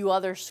and a few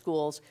other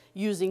schools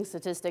using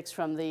statistics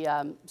from the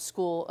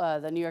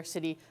the New York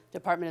City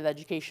Department of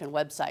Education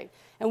website.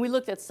 And we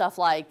looked at stuff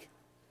like,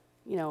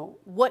 you know,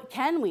 what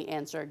can we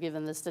answer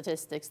given the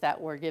statistics that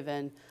were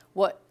given?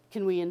 What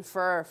can we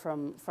infer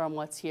from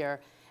what's here?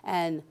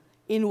 And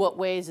in what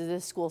ways is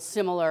this school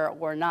similar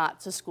or not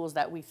to schools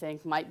that we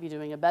think might be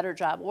doing a better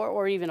job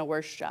or even a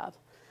worse job?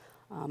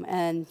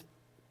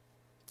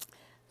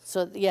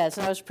 So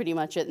that was pretty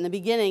much it. In the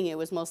beginning, it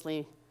was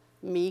mostly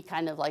me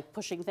kind of like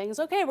pushing things.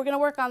 Okay, we're going to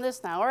work on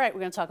this now. All right, we're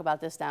going to talk about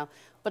this now.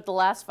 But the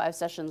last 5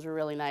 sessions were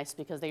really nice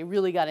because they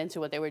really got into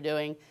what they were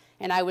doing.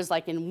 And I was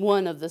like in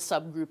one of the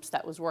subgroups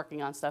that was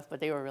working on stuff, but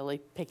they were really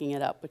picking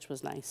it up, which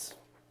was nice.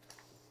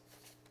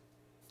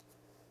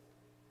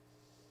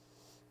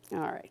 All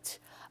right.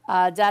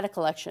 Data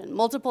collection.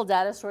 Multiple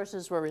data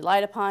sources were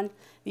relied upon.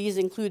 These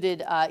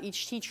included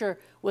each teacher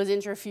was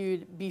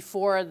interviewed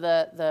before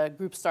the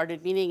group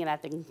started meeting and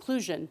at the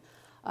conclusion.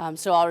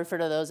 So I'll refer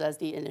to those as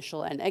the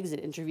initial and exit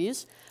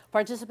interviews.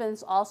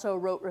 Participants also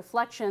wrote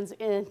reflections.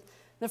 In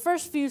the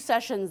first few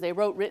sessions, they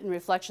wrote written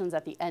reflections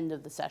at the end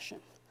of the session.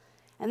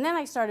 And then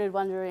I started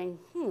wondering,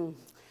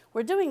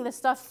 we're doing this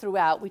stuff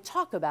throughout. We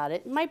talk about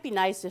it. It might be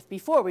nice if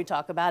before we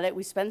talk about it,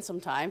 we spend some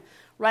time,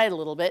 write a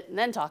little bit, and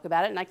then talk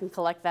about it, and I can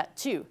collect that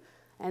too.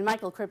 And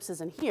Michael Cripps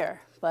isn't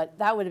here, but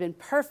that would have been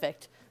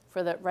perfect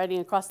for the writing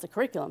across the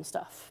curriculum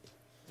stuff.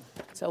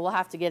 So we'll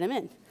have to get him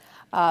in.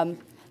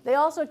 They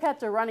also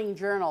kept a running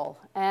journal,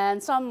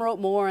 and some wrote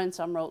more and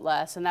some wrote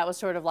less, and that was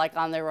sort of like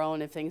on their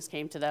own if things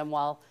came to them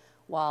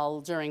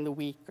while during the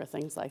week or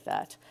things like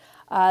that.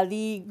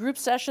 The group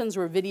sessions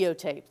were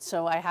videotaped,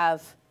 so I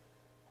have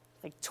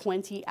like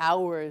 20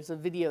 hours of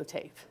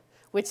videotape,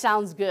 which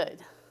sounds good,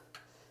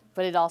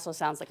 but it also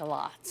sounds like a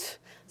lot.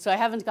 So I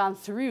haven't gone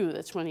through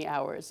the 20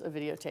 hours of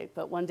videotape,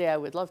 but one day I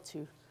would love to.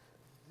 Did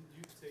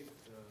you tape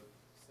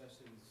the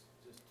sessions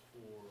just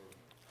for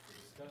the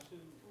discussion,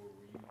 or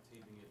were you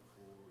taping it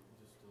for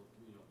just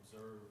to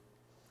observe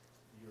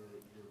your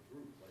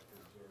group, like to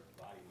observe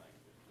body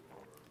language?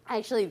 Or?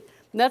 Actually,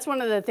 that's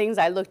one of the things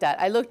I looked at.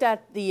 I looked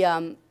at the,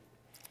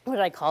 what did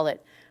I call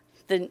it?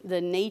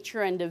 The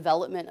nature and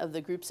development of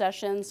the group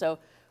session. So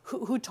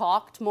who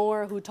talked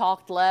more, who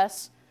talked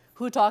less,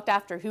 who talked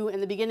after who. In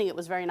the beginning, it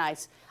was very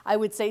nice. I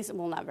would say,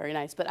 well, not very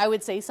nice, but I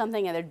would say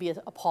something and there'd be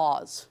a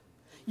pause.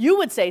 You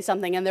would say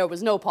something and there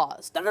was no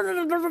pause. Da, da,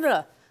 da, da, da,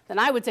 da. Then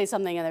I would say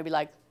something and they'd be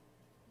like,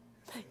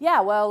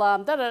 yeah, well,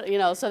 da, da, you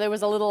know, so there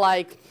was a little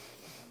like,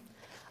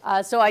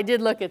 so I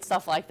did look at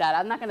stuff like that.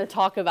 I'm not going to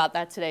talk about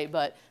that today,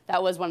 but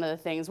that was one of the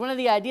things. One of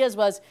the ideas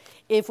was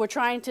if we're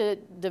trying to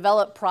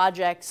develop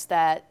projects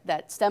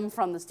that stem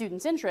from the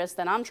students' interest,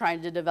 then I'm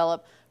trying to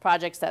develop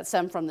projects that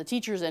stem from the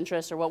teachers'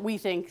 interest or what we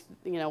think,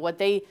 you know, what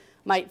they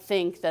might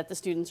think that the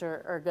students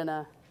are going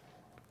to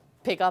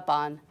pick up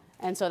on.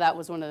 And so that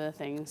was one of the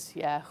things,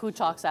 yeah, who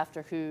talks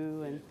after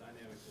who. And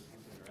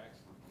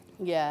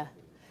yeah,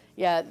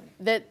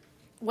 that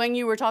when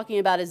you were talking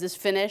about is this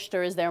finished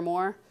or is there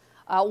more?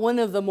 One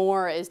of the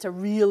more is to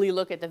really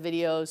look at the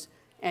videos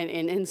and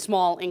in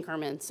small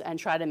increments and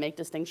try to make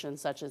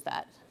distinctions such as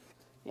that.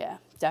 Yeah,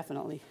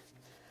 definitely.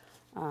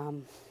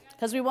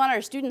 Because we want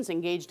our students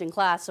engaged in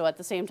class, so at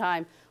the same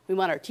time, we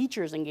want our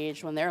teachers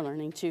engaged when they're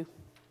learning too.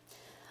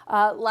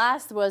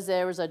 Last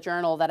there was a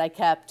journal that I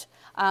kept,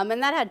 and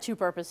that had 2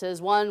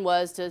 purposes. One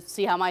was to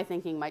see how my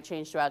thinking might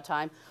change throughout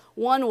time.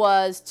 One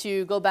was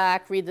to go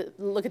back,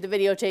 look at the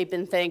videotape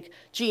and think,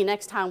 gee,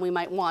 next time we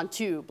might want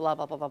to, blah,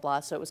 blah, blah, blah, blah.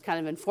 So it was kind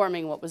of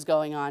informing what was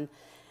going on.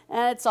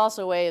 And it's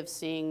also a way of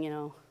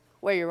seeing,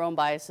 where your own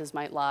biases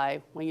might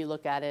lie when you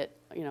look at it,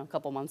 a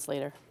couple months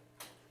later.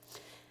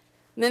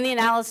 And then the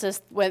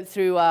analysis went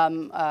through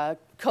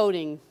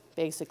coding,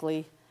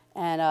 basically,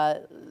 and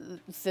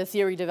the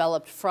theory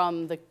developed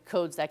from the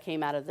codes that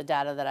came out of the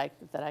data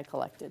that I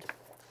collected.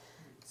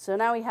 So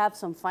now we have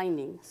some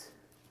findings.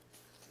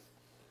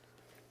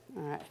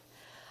 All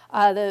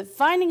right. The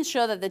findings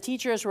show that the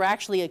teachers were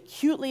actually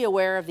acutely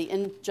aware of the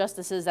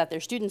injustices that their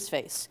students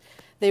face.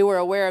 They were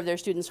aware of their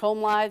students' home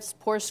lives,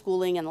 poor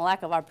schooling, and the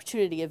lack of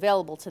opportunity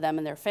available to them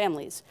and their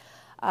families.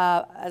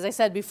 As I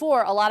said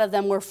before, a lot of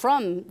them were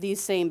from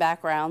these same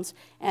backgrounds,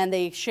 and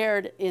they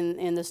shared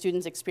in the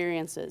students'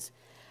 experiences.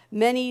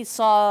 Many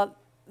saw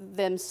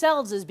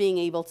themselves as being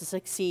able to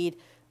succeed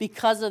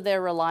because of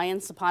their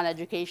reliance upon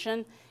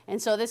education,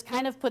 and so this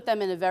kind of put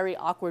them in a very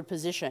awkward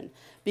position,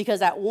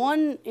 because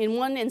in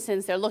one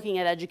instance, they're looking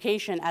at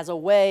education as a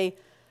way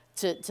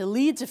to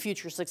lead to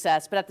future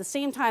success, but at the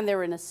same time,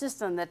 they're in a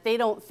system that they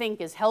don't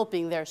think is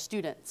helping their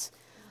students.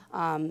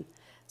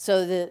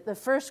 So the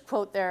first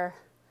quote there,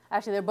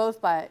 actually,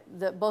 both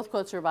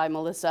quotes are by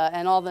Melissa,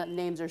 and all the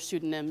names are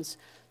pseudonyms,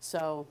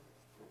 so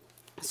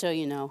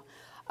you know.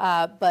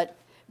 But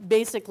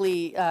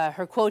basically,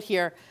 her quote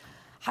here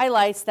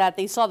highlights that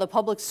they saw the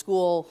public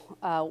school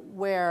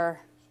where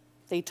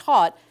they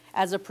taught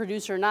as a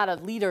producer not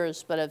of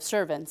leaders but of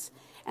servants,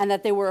 and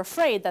that they were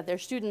afraid that their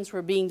students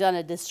were being done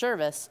a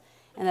disservice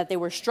and that they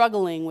were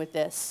struggling with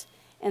this.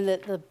 And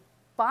the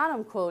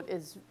bottom quote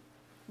is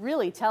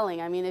really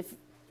telling. I mean, if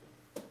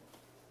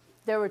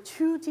there were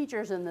 2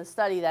 teachers in this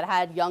study that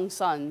had young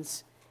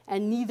sons,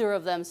 and neither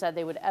of them said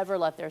they would ever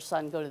let their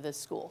son go to this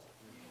school.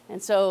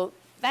 And so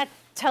that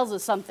tells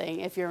us something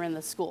if you're in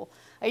the school.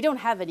 I don't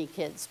have any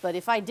kids, but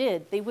if I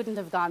did, they wouldn't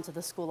have gone to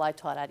the school I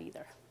taught at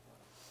either.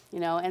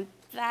 And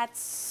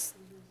that's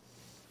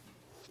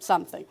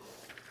something.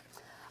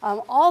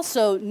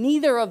 Also,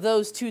 neither of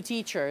those 2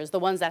 teachers, the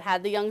ones that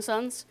had the young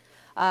sons,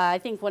 I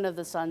think one of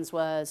the sons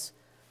was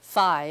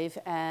 5,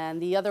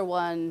 and the other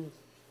one,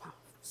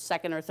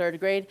 2nd or 3rd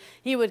grade,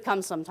 he would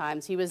come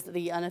sometimes. He was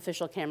the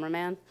unofficial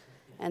cameraman.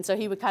 And so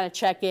he would kind of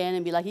check in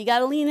and be like, you got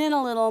to lean in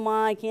a little,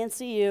 Ma, I can't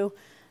see you.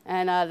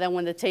 And then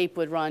when the tape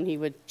would run, he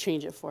would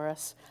change it for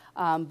us.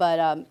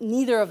 But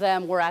neither of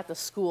them were at the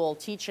school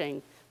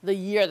teaching the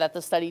year that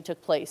the study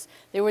took place.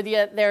 They were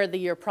there the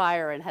year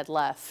prior and had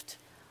left.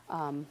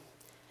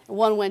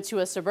 One went to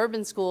a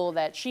suburban school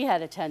that she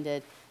had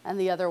attended, and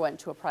the other went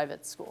to a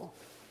private school.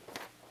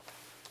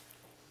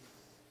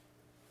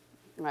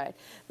 Right.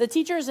 The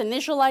teacher's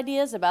initial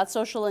ideas about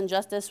social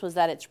injustice was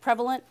that it's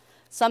prevalent,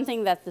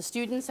 something that the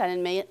students and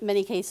in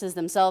many cases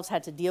themselves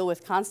had to deal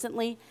with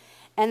constantly,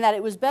 and that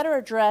it was better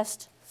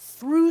addressed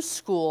through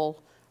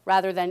school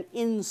rather than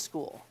in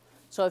school.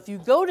 So if you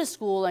go to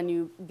school and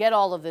you get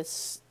all of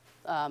this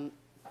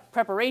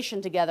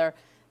preparation together,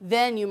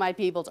 then you might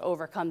be able to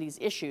overcome these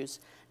issues,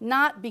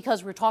 not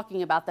because we're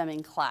talking about them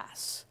in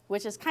class,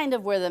 which is kind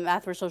of where the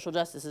Math for Social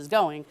Justice is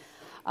going.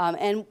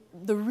 And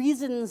the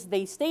reasons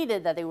they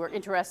stated that they were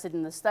interested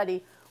in the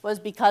study was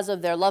because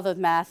of their love of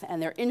math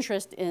and their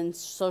interest in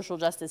social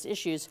justice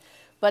issues,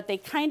 but they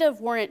kind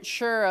of weren't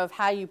sure of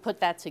how you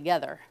put that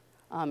together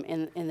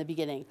in the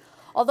beginning.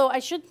 Although I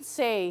should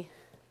say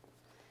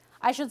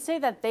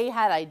that they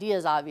had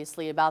ideas,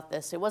 obviously, about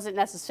this. It wasn't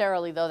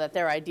necessarily, though, that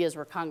their ideas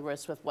were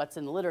congruous with what's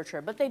in the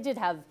literature, but they did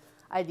have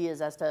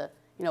ideas as to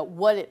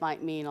what it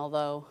might mean,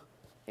 although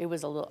it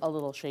was a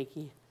little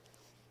shaky.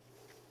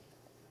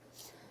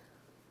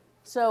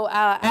 So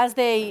as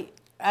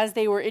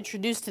they were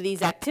introduced to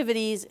these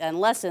activities and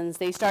lessons,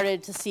 they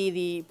started to see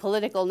the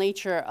political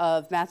nature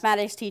of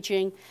mathematics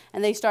teaching,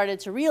 and they started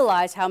to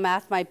realize how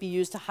math might be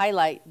used to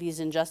highlight these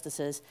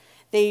injustices.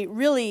 They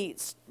really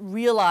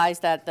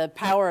realized that the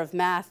power of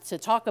math to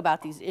talk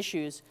about these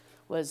issues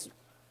was,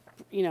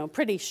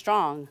 pretty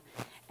strong.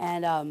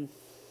 And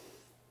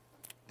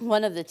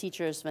one of the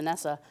teachers,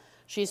 Vanessa,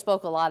 she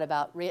spoke a lot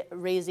about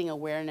raising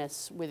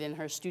awareness within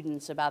her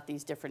students about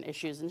these different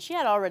issues. And she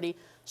had already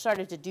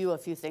started to do a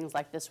few things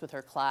like this with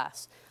her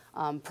class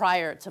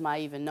prior to my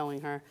even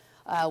knowing her.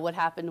 What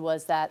happened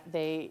was that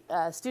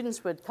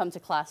students would come to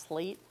class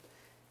late.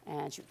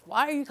 And she was,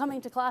 why are you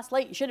coming to class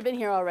late? You should have been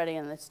here already.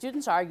 And the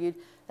students argued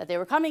that they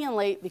were coming in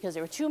late because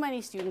there were too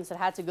many students that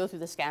had to go through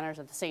the scanners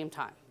at the same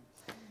time.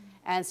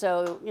 And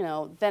so,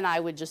 then I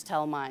would just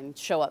tell mine,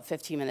 show up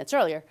 15 minutes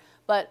earlier.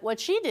 But what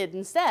she did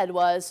instead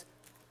was,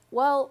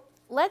 well,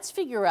 let's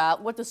figure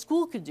out what the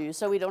school could do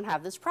so we don't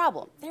have this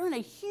problem. They're in a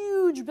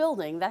huge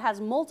building that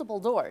has multiple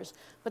doors,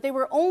 but they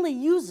were only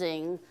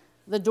using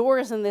the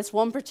doors in this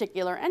one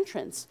particular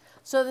entrance.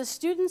 So the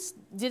students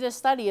did a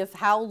study of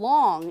how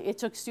long it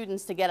took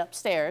students to get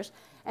upstairs,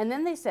 and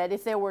then they said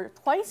if there were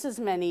twice as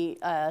many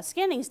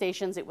scanning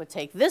stations, it would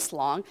take this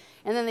long,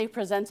 and then they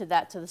presented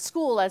that to the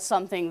school as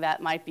something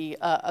that might be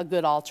a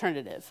good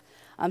alternative.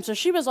 So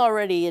she was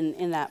already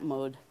in that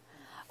mode.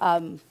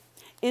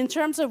 In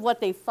terms of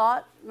what they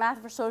thought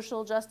math for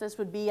social justice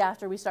would be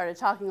after we started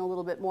talking a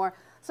little bit more,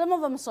 some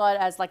of them saw it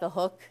as like a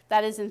hook.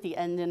 That isn't the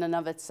end in and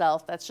of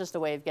itself. That's just a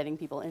way of getting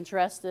people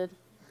interested.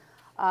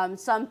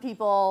 Some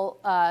people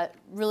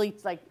really,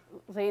 like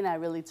Reina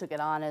really took it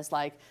on as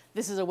like,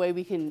 this is a way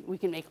we can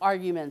make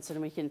arguments and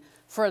we can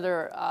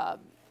further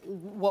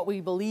what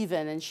we believe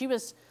in. And she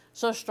was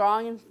so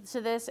strong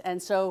into this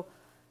and so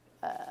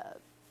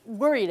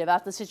worried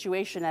about the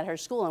situation at her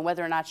school and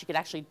whether or not she could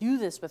actually do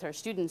this with her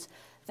students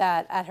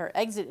that at her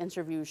exit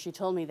interview, she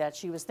told me that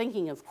she was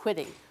thinking of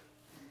quitting.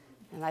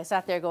 And I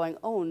sat there going,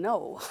 oh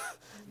no,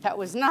 that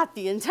was not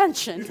the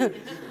intention.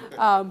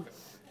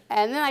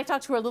 And then I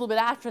talked to her a little bit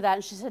after that,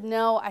 and she said,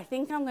 no, I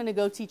think I'm going to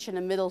go teach in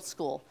a middle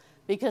school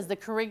because the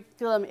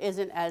curriculum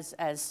isn't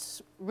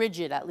as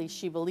rigid, at least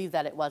she believed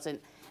that it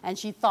wasn't, and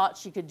she thought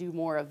she could do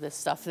more of this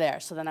stuff there.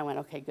 So then I went,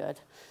 okay, good.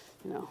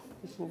 You know,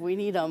 we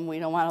need them. We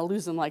don't want to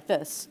lose them like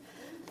this.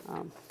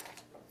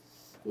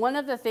 One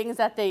of the things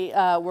that they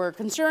were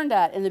concerned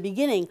at in the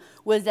beginning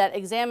was that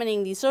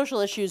examining these social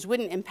issues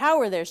wouldn't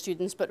empower their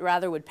students, but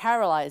rather would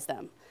paralyze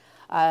them.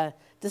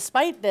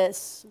 Despite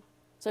this,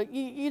 so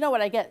you know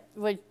what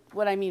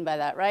what I mean by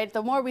that, right?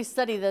 The more we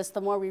study this, the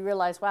more we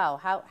realize, wow,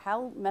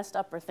 how messed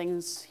up are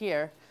things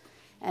here?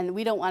 And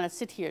we don't want to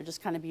sit here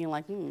just kind of being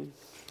like,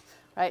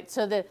 right?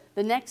 So the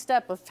next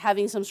step of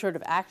having some sort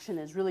of action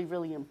is really,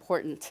 really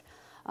important.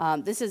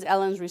 This is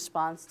Ellen's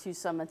response to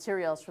some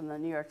materials from the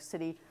New York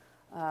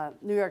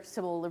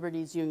Civil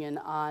Liberties Union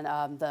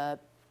on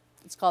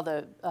it's called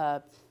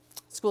the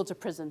School to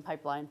Prison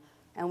Pipeline.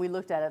 And we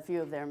looked at a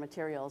few of their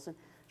materials. And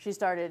she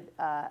started,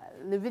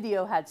 the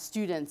video had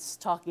students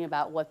talking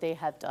about what they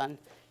had done.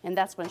 And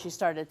that's when she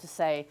started to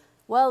say,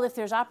 well, if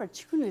there's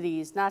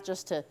opportunities, not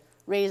just to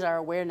raise our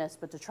awareness,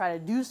 but to try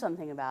to do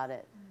something about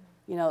it,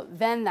 you know,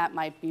 then that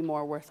might be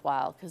more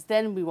worthwhile, because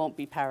then we won't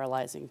be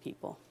paralyzing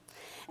people.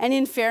 And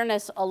in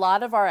fairness, a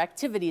lot of our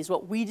activities,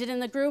 what we did in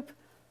the group,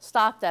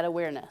 stopped at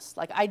awareness.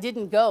 Like, I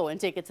didn't go and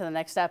take it to the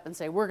next step and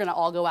say, we're going to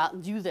all go out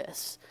and do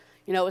this.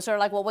 You know, it was sort of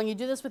like, well, when you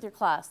do this with your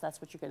class,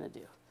 that's what you're going to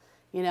do.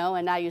 You know,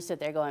 and now you sit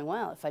there going,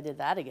 well, if I did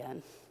that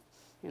again,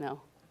 you know,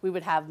 we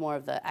would have more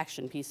of the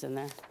action piece in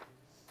there.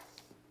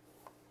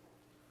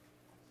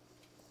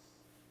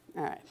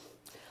 All right.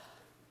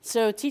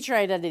 So teacher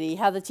identity,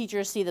 how the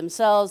teachers see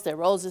themselves, their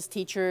roles as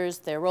teachers,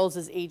 their roles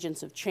as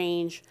agents of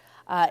change.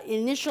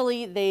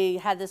 Initially, they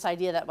had this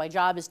idea that my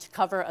job is to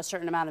cover a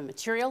certain amount of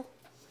material.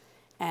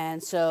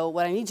 And so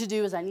what I need to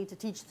do is I need to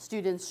teach the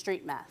students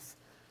straight math.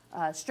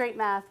 Straight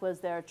math was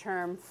their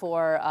term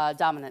for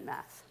dominant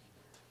math.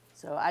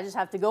 So I just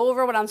have to go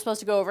over what I'm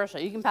supposed to go over so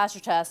you can pass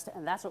your test,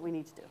 and that's what we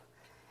need to do.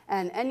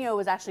 And Enyo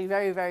was actually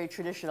very, very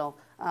traditional.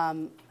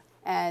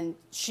 And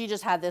she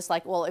just had this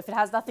like, well, if it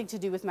has nothing to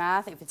do with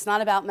math, if it's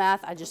not about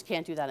math, I just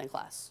can't do that in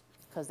class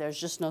because there's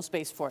just no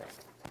space for it.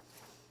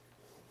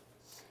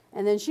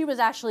 And then she was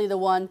actually the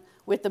one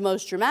with the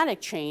most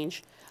dramatic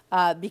change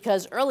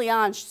because early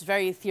on, she's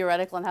very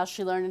theoretical in how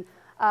she learned.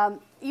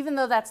 Even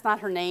though that's not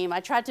her name, I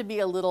tried to be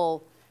a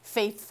little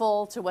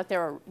faithful to what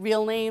their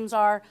real names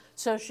are.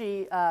 So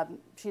she's a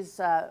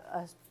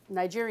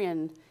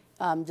Nigerian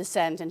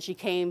descent, and she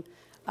came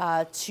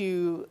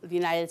to the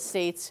United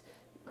States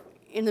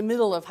in the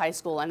middle of high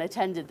school and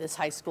attended this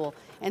high school.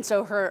 And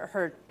so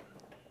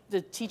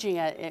the teaching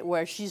at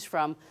where she's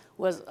from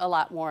was a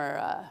lot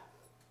more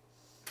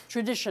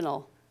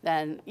traditional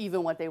than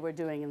even what they were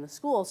doing in the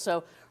school.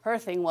 So her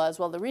thing was,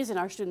 well, the reason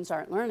our students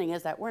aren't learning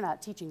is that we're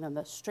not teaching them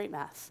the straight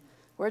math.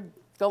 We're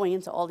going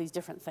into all these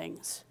different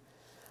things.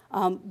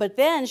 But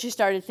then she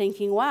started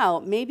thinking, wow,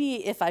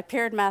 maybe if I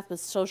paired math with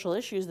social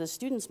issues, the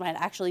students might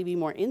actually be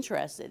more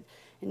interested.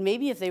 And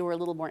maybe if they were a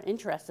little more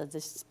interested,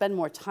 they'd spend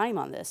more time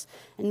on this.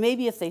 And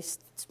maybe if they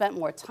spent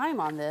more time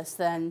on this,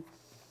 then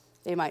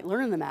they might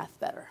learn the math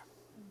better.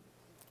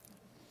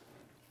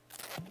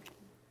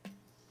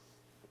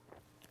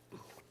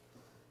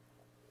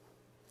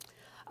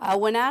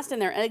 When asked in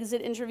their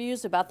exit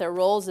interviews about their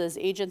roles as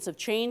agents of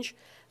change,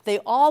 they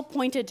all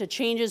pointed to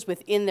changes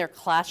within their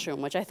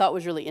classroom, which I thought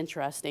was really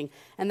interesting.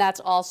 And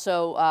that's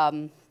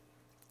also,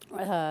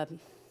 what's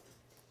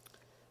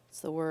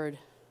the word?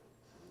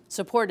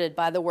 Supported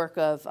by the work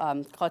of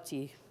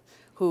Koti,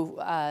 who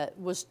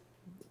was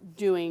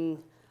doing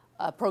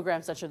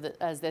programs such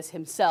as this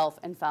himself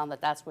and found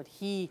that that's what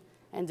he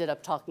ended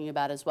up talking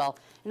about as well.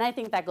 And I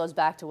think that goes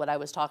back to what I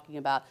was talking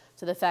about,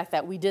 to the fact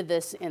that we did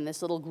this in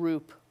this little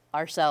group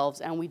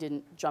ourselves and we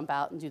didn't jump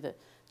out and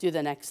do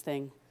the next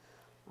thing.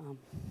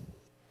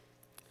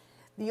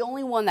 The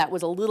only one that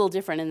was a little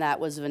different in that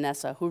was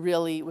Vanessa, who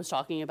really was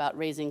talking about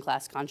raising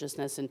class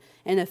consciousness and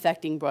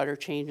affecting broader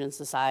change in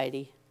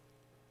society.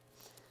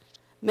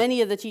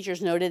 Many of the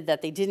teachers noted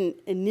that they didn't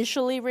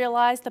initially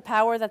realize the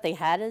power that they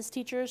had as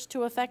teachers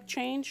to affect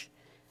change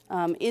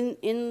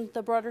in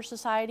the broader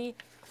society.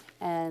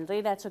 And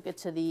Reda took it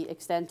to the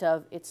extent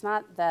of, it's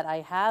not that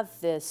I have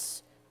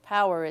this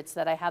power, it's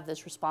that I have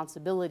this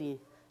responsibility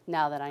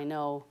now that I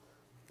know,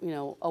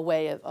 a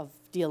way of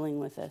dealing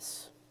with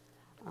this.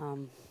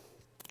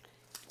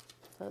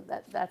 So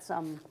that's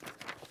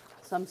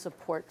some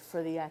support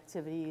for the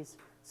activities,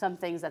 some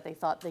things that they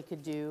thought they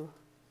could do.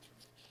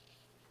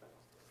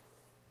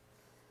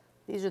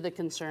 These are the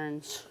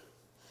concerns.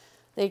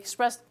 They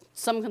expressed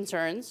some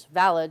concerns,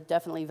 valid,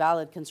 definitely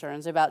valid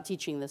concerns about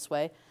teaching this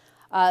way.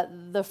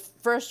 The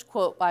first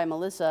quote by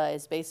Melissa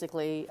is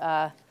basically,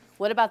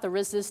 what about the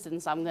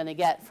resistance I'm going to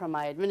get from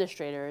my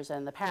administrators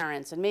and the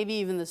parents and maybe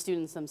even the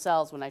students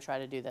themselves when I try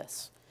to do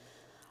this?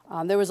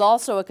 There was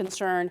also a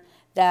concern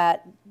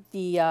that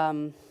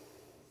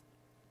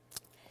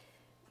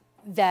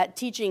that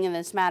teaching in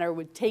this matter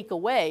would take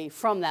away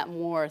from that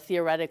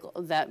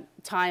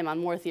time on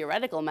more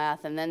theoretical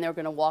math, and then they're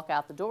going to walk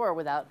out the door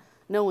without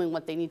knowing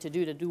what they need to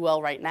do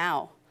well right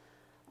now.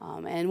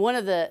 And one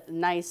of the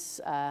nice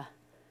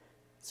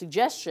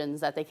suggestions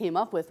that they came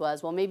up with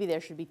was, well, maybe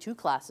there should be 2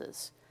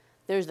 classes.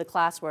 There's the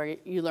class where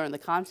you learn the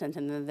content,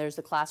 and then there's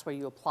the class where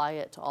you apply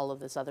it to all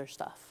of this other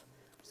stuff.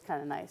 It's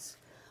kind of nice.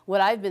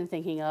 What I've been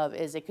thinking of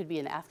is it could be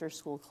an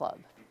after-school club,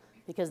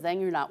 because then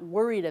you're not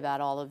worried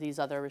about all of these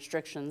other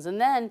restrictions. And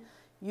then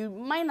you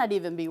might not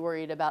even be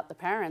worried about the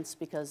parents,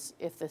 because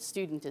if the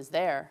student is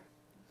there,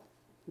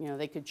 you know,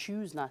 they could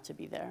choose not to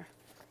be there.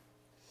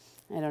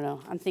 I don't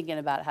know. I'm thinking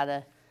about how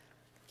to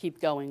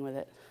keep going with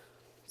it.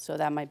 So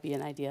that might be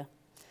an idea.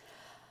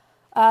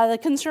 The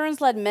concerns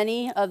led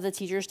many of the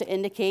teachers to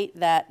indicate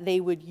that they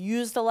would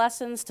use the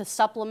lessons to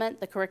supplement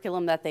the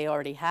curriculum that they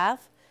already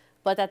have,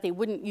 but that they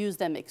wouldn't use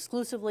them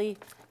exclusively,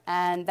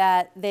 and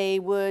that they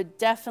would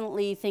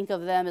definitely think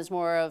of them as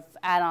more of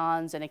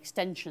add-ons and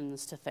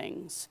extensions to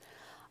things.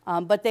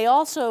 But they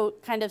also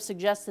kind of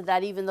suggested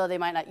that even though they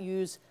might not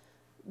use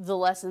the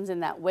lessons in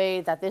that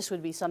way, that this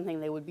would be something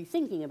they would be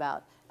thinking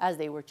about as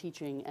they were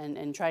teaching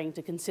and trying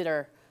to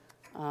consider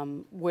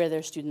where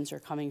their students are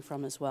coming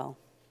from as well.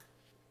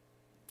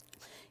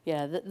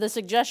 Yeah, the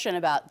suggestion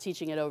about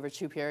teaching it over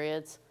 2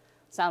 periods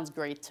sounds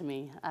great to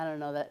me. I don't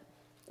know that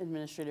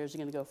administrators are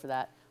going to go for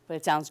that, but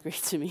it sounds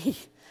great to me.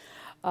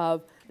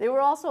 They were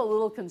also a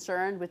little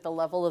concerned with the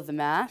level of the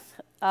math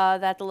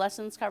that the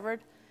lessons covered.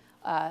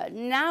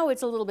 Now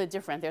it's a little bit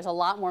different. There's a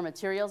lot more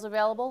materials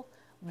available,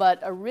 but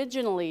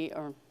originally,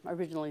 or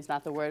originally is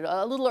not the word,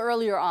 a little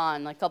earlier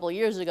on, like a couple of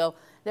years ago,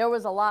 there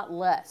was a lot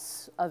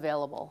less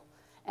available.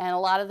 And a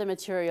lot of the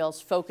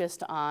materials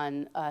focused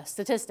on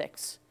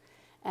statistics.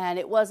 And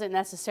it wasn't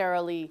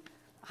necessarily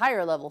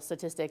higher level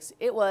statistics,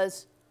 it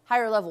was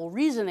higher level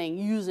reasoning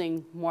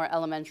using more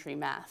elementary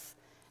math.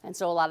 And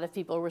so a lot of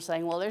people were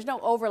saying, well, there's no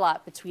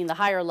overlap between the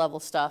higher level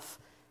stuff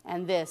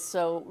and this,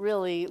 so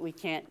really we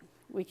can't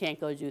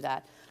go do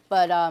that.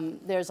 But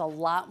there's a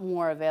lot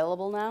more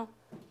available now.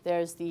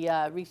 There's the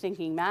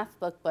Rethinking Math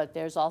book, but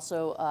there's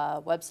also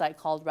a website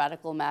called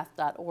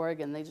radicalmath.org,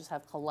 and they just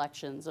have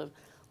collections of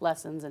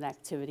lessons and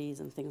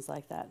activities and things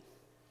like that.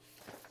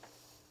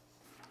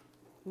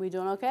 We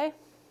doing okay?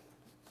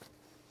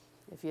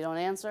 If you don't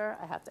answer,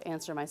 I have to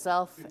answer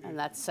myself, and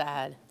that's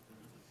sad.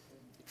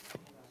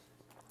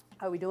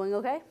 Are we doing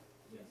okay?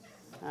 Yes.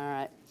 All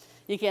right.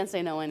 You can't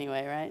say no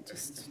anyway, right?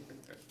 Just.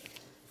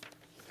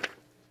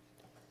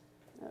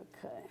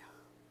 Okay.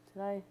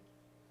 Did I?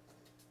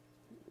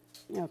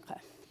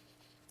 Okay.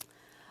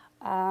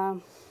 I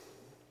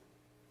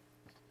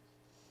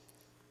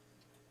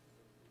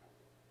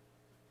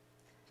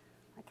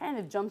kind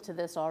of jumped to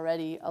this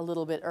already a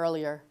little bit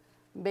earlier.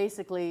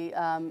 Basically,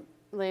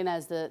 Lena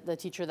is the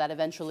teacher that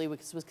eventually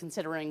was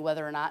considering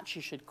whether or not she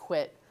should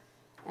quit.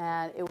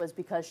 And it was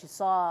because she's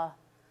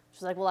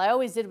like, well, I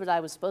always did what I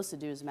was supposed to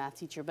do as a math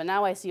teacher, but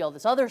now I see all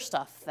this other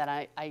stuff that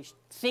I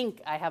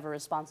think I have a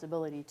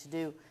responsibility to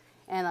do.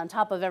 And on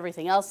top of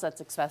everything else that's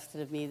expected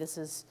of me, this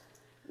is,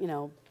 you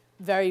know,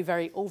 very,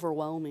 very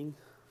overwhelming.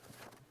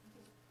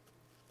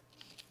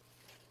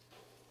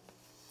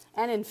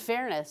 And in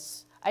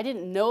fairness, I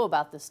didn't know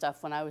about this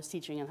stuff when I was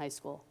teaching in high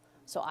school.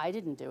 So I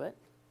didn't do it,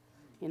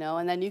 you know,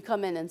 and then you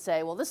come in and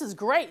say, well, this is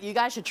great, you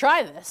guys should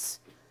try this,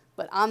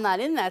 but I'm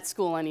not in that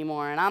school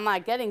anymore, and I'm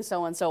not getting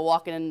so-and-so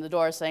walking in the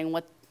door saying,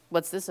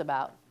 what's this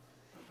about?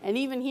 And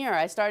even here,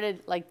 I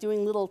started like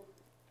doing little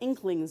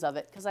inklings of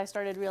it, because I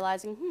started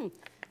realizing,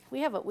 we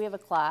have a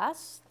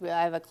class,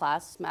 I have a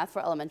class, Math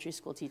for Elementary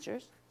School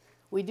Teachers.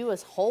 We do a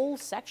whole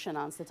section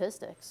on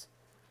statistics.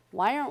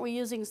 Why aren't we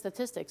using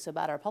statistics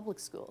about our public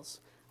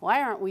schools?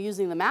 Why aren't we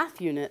using the math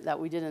unit that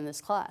we did in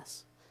this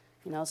class?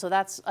 You know, so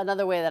that's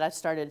another way that I've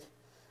started,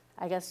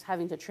 I guess,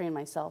 having to train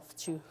myself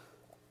too.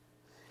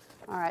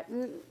 All right,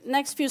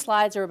 next few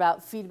slides are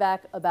about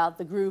feedback about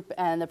the group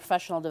and the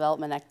professional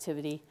development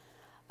activity.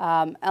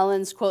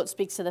 Ellen's quote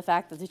speaks to the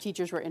fact that the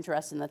teachers were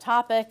interested in the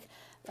topic.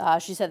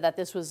 She said that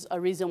this was a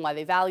reason why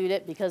they valued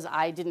it, because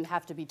I didn't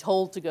have to be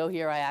told to go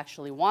here, I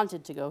actually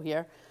wanted to go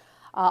here.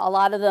 A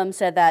lot of them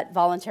said that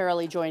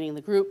voluntarily joining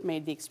the group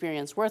made the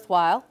experience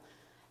worthwhile.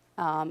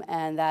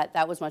 And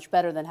that was much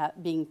better than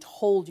being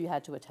told you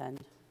had to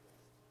attend.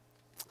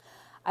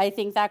 I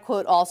think that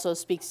quote also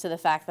speaks to the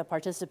fact that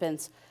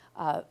participants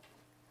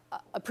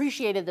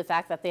appreciated the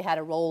fact that they had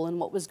a role in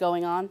what was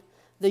going on.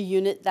 The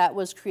unit that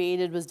was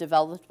created was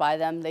developed by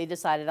them. They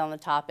decided on the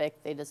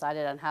topic. They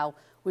decided on how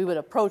we would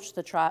approach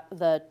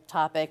the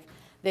topic.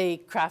 they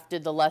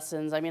crafted the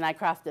lessons. I mean, I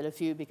crafted a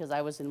few because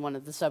I was in one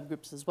of the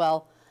subgroups as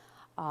well.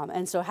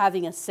 And so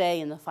having a say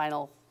in the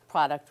final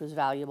product was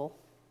valuable.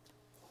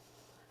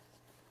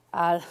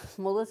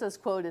 Melissa's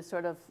quote is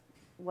sort of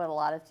what a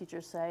lot of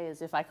teachers say,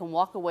 is if I can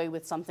walk away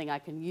with something I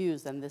can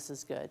use, then this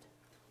is good.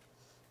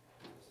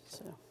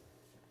 So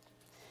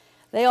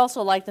they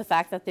also liked the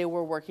fact that they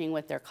were working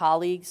with their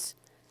colleagues,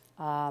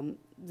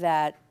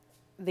 that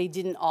they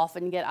didn't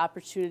often get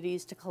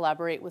opportunities to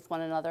collaborate with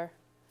one another.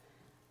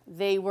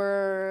 They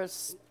were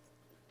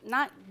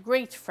not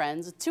great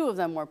friends. Two of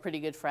them were pretty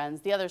good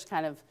friends. The others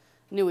kind of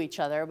knew each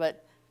other,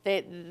 but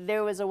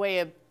there was a way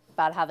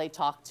about how they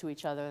talked to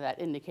each other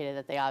that indicated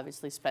that they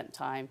obviously spent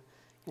time,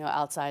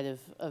 outside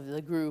of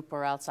the group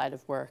or outside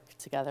of work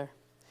together.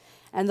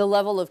 And the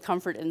level of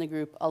comfort in the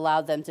group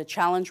allowed them to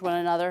challenge one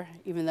another,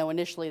 even though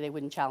initially they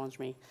wouldn't challenge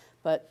me,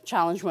 but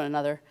challenge one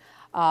another,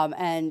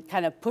 and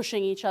kind of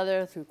pushing each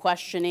other through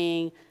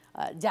questioning,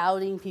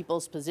 doubting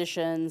people's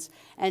positions.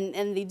 And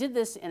they did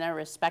this in a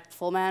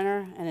respectful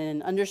manner and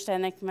in an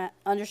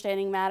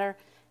understanding manner.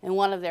 And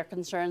one of their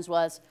concerns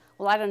was,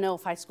 well, I don't know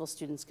if high school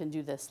students can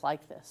do this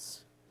like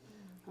this.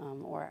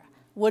 Or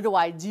what do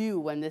I do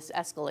when this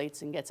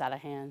escalates and gets out of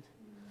hand?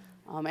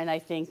 And I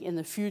think in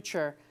the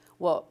future,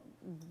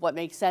 what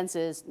makes sense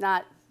is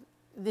not,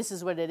 this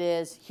is what it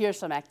is, here's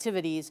some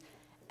activities,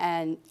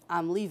 and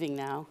I'm leaving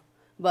now.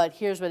 But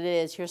here's what it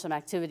is, here's some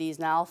activities,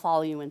 now I'll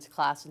follow you into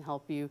class and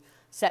help you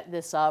set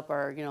this up,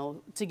 or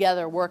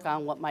together work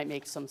on what might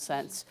make some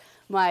sense.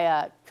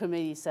 My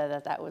committee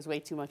said that was way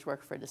too much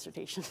work for a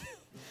dissertation.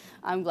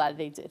 I'm glad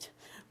they did.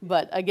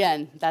 But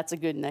again, that's a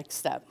good next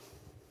step.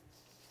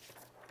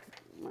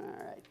 All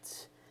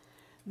right.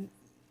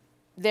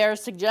 Their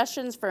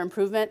suggestions for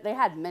improvement, they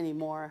had many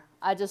more.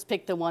 I just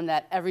picked the one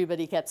that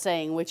everybody kept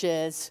saying, which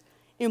is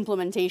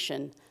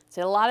implementation.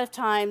 So a lot of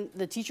time,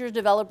 the teachers,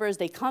 developers,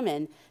 they come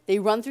in, they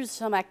run through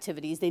some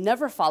activities, they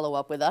never follow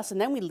up with us, and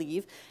then we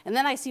leave. And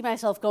then I see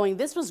myself going,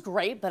 this was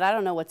great, but I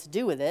don't know what to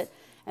do with it.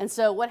 And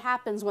so what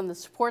happens when the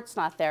support's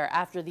not there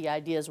after the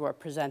ideas were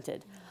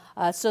presented?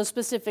 So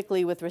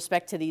specifically with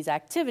respect to these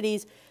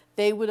activities,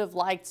 they would have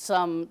liked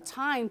some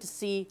time to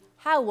see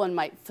how one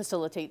might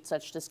facilitate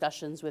such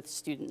discussions with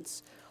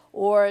students.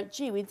 Or,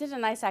 gee, we did a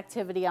nice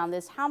activity on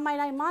this. How might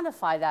I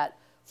modify that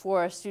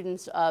for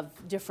students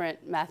of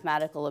different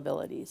mathematical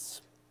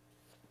abilities?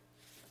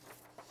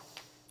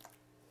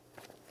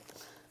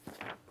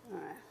 All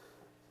right.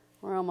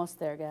 We're almost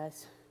there,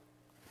 guys.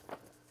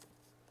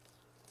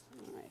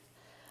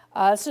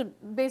 All right. So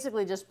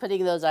basically just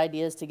putting those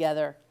ideas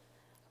together.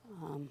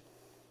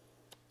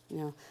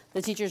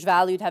 The teachers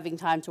valued having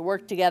time to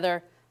work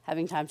together,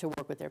 having time to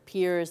work with their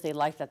peers. They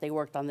liked that they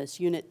worked on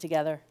this unit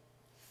together.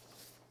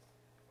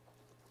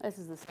 This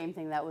is the same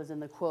thing that was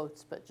in the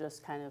quotes, but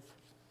just kind of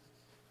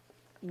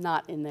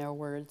not in their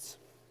words.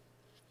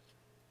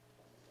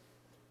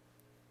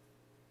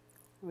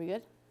 Are we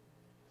good?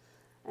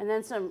 And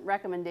then some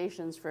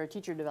recommendations for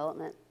teacher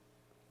development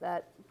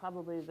that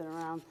probably have been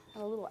around.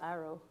 A little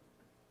arrow.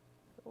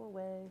 Go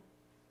away.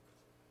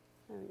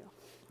 There we go.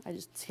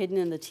 It's hidden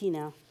in the T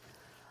now.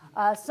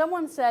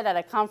 Someone said at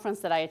a conference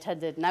that I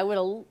attended, and I would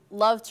have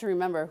loved to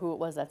remember who it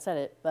was that said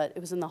it, but it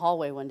was in the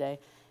hallway one day.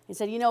 He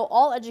said,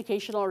 all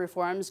educational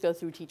reforms go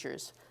through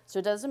teachers. So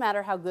it doesn't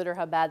matter how good or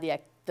how bad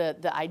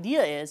the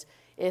idea is,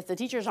 if the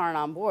teachers aren't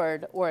on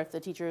board, or if the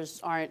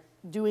teachers aren't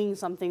doing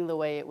something the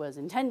way it was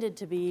intended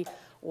to be,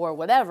 or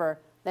whatever,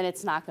 then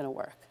it's not going to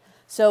work.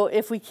 So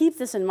if we keep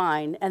this in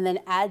mind, and then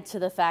add to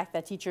the fact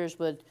that teachers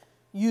would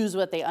use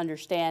what they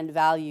understand,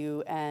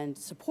 value, and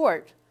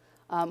support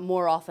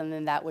more often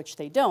than that which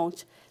they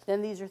don't,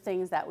 then these are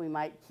things that we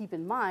might keep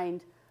in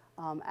mind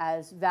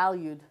as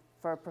valued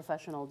for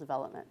professional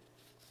development.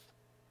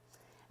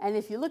 And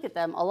if you look at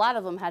them, a lot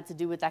of them had to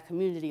do with that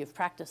community of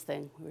practice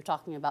thing we were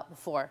talking about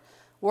before,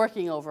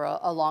 working over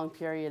a long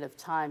period of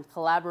time,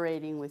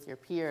 collaborating with your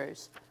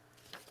peers,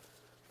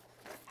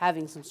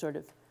 having some sort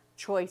of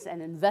choice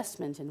and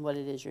investment in what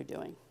it is you're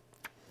doing.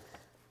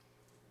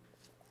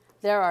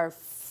 There are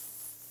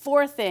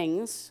 4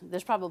 things,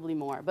 there's probably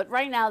more, but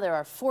right now there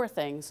are 4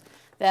 things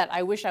that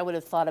I wish I would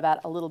have thought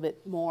about a little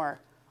bit more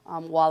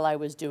while I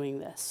was doing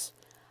this.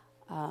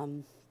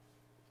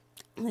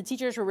 The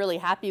teachers were really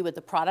happy with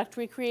the product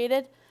we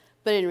created,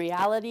 but in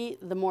reality,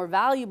 the more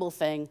valuable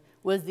thing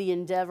was the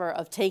endeavor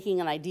of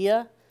taking an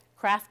idea,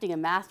 crafting a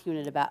math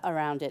unit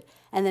around it,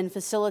 and then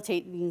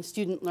facilitating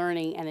student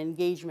learning and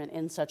engagement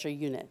in such a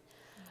unit.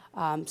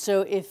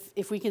 So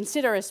if we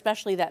consider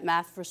especially that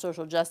Math for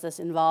Social Justice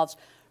involves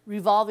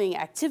revolving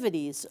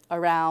activities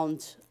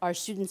around our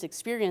students'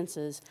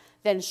 experiences,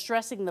 then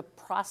stressing the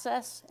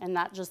process and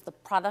not just the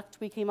product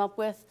we came up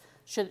with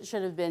should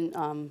have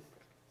been,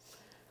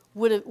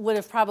 would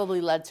have probably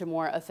led to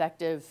more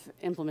effective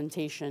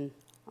implementation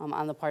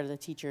on the part of the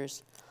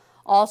teachers.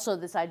 Also,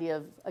 this idea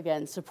of,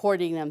 again,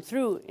 supporting them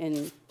through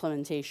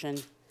implementation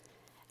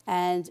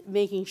and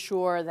making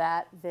sure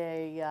that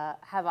they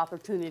have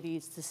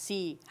opportunities to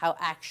see how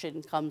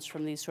action comes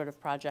from these sort of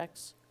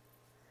projects.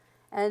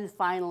 And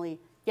finally,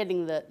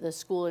 getting the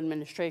school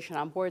administration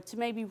on board to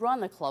maybe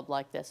run a club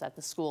like this at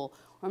the school,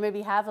 or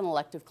maybe have an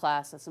elective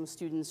class that some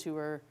students who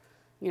are,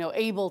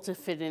 able to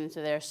fit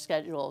into their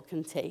schedule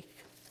can take.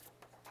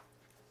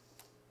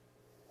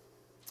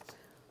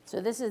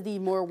 So this is the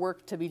more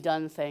work to be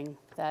done thing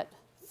that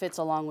fits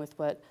along with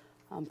what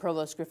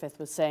Provost Griffith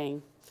was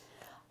saying.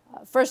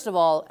 First of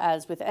all,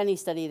 as with any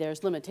study,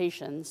 there's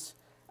limitations.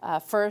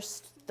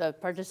 First, the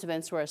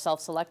participants were a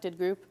self-selected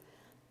group,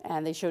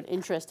 and they showed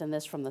interest in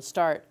this from the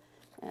start.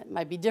 It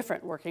might be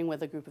different working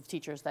with a group of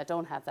teachers that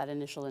don't have that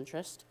initial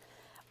interest.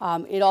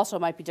 It also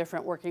might be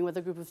different working with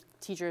a group of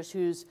teachers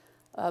whose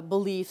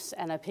beliefs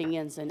and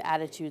opinions and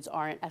attitudes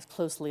aren't as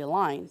closely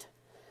aligned.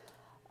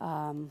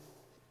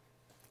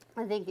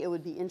 I think it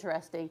would be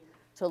interesting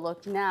to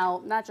look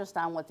now, not just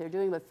on what they're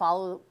doing, but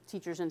follow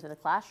teachers into the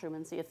classroom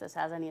and see if this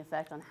has any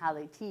effect on how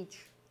they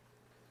teach.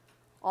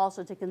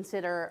 Also to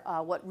consider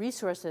what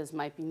resources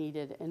might be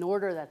needed in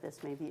order that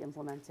this may be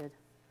implemented.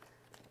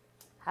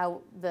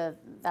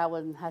 That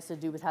one has to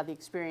do with how the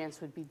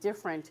experience would be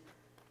different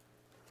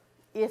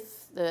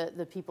if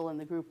the people in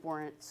the group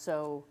weren't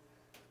so,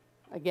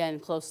 again,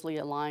 closely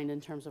aligned in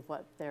terms of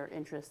what their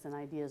interests and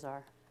ideas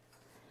are.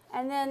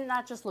 And then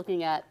not just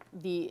looking at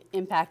the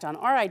impact on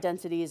our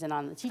identities and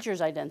on the teachers'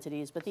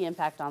 identities, but the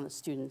impact on the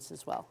students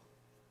as well.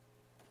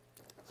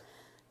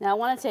 Now I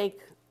want to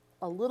take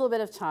a little bit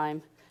of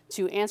time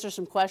to answer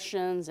some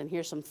questions and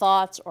hear some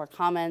thoughts or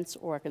comments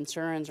or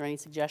concerns or any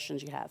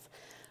suggestions you have.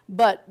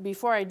 But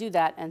before I do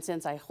that, and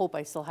since I hope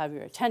I still have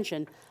your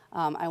attention,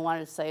 I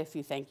wanted to say a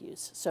few thank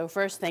yous. So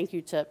first, thank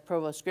you to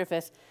Provost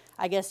Griffith.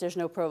 I guess there's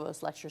no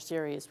Provost lecture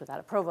series without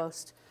a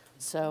Provost,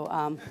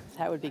 so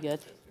that would be good.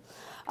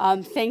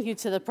 Thank you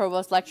to the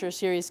Provost Lecture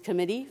Series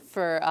Committee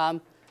for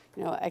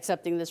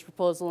accepting this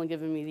proposal and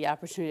giving me the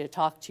opportunity to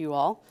talk to you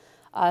all,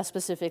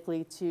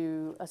 specifically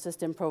to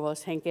Assistant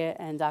Provost Henke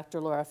and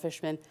Dr. Laura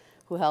Fishman,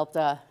 who helped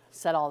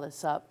set all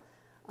this up.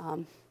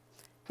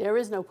 There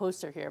is no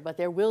poster here, but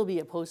there will be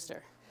a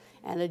poster.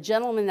 And the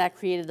gentleman that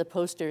created the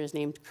poster is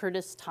named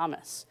Curtis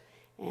Thomas.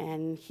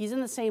 And he's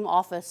in the same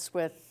office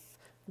with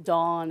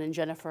Dawn and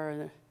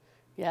Jennifer,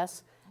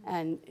 yes?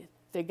 And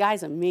the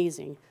guy's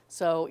amazing.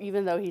 So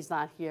even though he's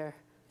not here,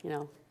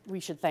 we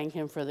should thank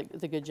him for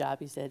the good job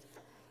he did.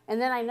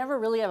 And then I never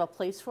really have a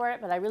place for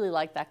it, but I really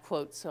like that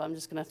quote, so I'm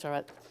just going to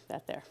throw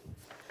that there.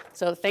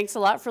 So thanks a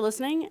lot for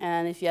listening,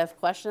 and if you have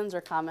questions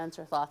or comments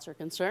or thoughts or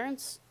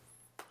concerns,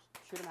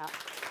 shoot them out.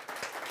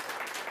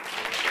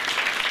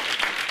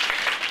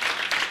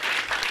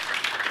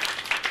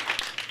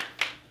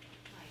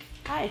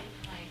 Hi.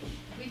 Hi.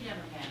 We've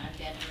never met. I've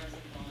met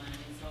Rosa Cohen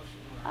in social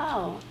work.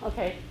 Oh,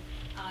 okay.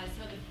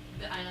 So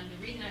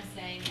the reason I'm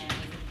saying that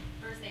is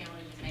the first thing I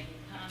want to just make a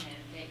comment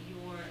that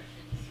your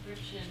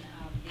description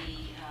of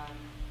the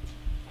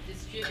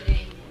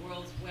distributing the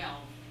world's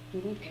wealth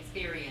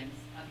experience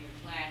of your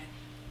class,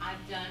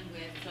 I've done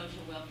with social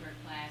welfare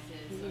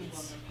classes, social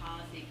welfare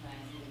policy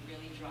classes. It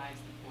really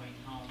drives the point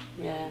home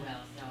really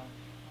well. So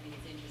I think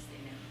it's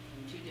interesting that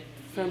from two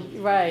different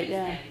fields,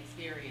 that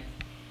experience.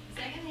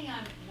 The second thing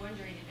I'm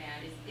wondering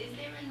about is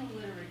there in the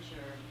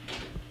literature,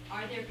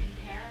 are there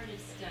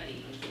comparative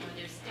studies, are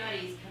there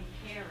studies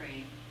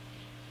comparing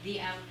the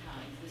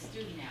outcomes, the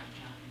student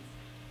outcomes,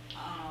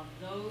 of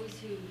those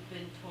who've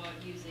been taught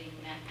using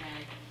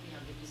mathematics,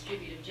 the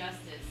distributive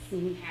justice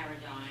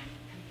paradigm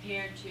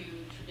compared to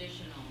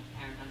traditional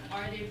paradigms?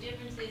 Are there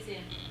differences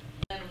in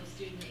level of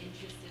student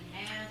interest in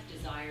math,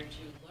 desire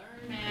to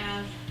learn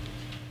math,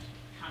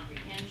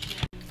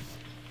 comprehension?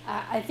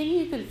 I think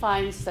you can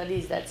find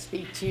studies that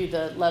speak to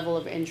the level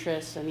of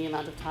interest and the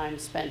amount of time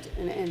spent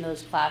in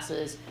those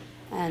classes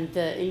and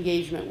the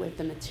engagement with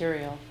the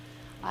material.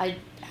 I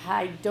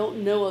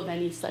don't know of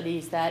any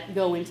studies that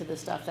go into the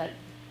stuff that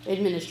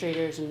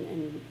administrators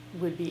and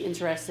would be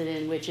interested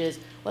in, which is,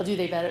 well, do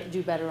they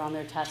do better on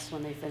their tests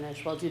when they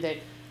finish? Well, do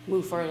they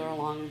move further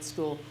along in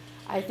school?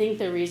 I think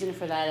the reason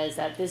for that is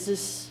that this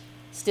is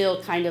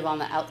still kind of on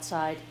the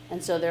outside,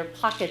 and so there are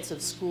pockets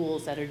of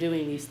schools that are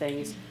doing these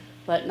things,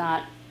 but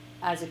not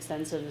as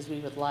extensive as we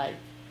would like.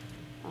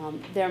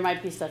 There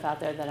might be stuff out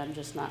there that I'm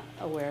just not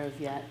aware of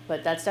yet,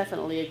 but that's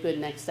definitely a good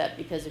next step,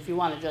 because if you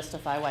want to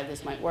justify why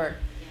this might work,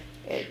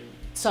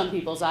 some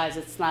people's eyes,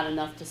 it's not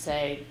enough to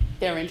say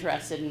they're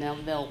interested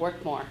and they'll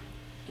work more.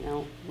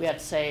 We have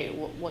to say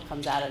what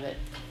comes out of it.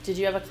 Did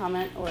you have a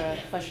comment or a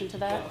question to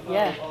that?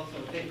 Yeah.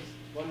 Also, thanks.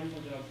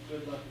 Wonderful job.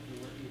 Good luck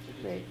with your work.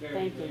 Great. It's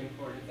very, very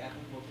important. It's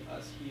applicable to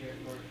us here at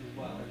York as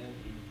well, and then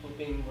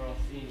hoping we're all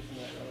seeing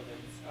some of that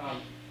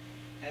relevance.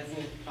 As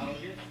an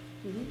anthropologist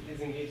is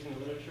engaged in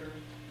the literature,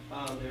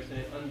 there's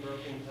been an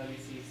unbroken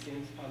legacy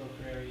since Paulo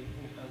Freire in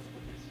the concept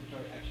of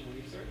participatory actual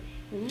research.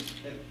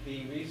 That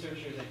the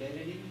researcher's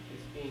identity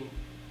is being,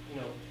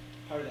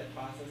 part of that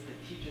process. The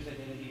teacher's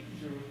identity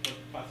through the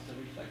process of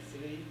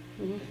reflexivity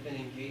has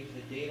been engaged.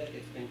 The data,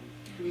 it's been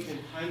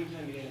proven time and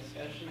time again,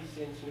 especially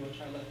since No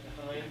Child Left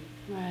Behind,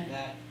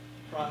 that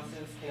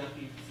process cannot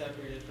be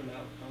separated from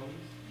outcomes.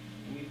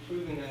 And we've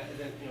proven that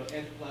as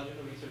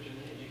anthropological researchers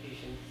in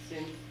education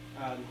since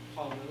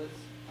Paul Willis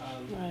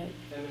Right.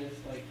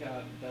 feminist like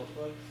belt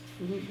books.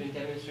 Mhm. We've been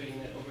demonstrating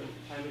that over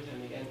time and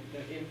time again.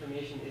 The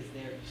information is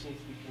there; it just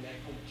needs to be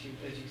connected to,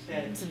 as you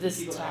said, To this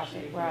people topic,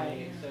 actually right.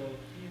 implementing it. So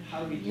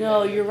how we do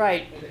No, that, you're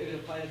right. It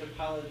applies to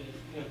colleges.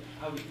 You know,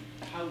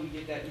 how we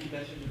get that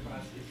message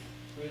across is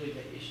really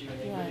the issue, and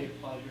I really Right.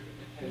 applaud your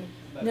attempt.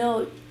 But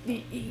No,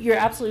 you're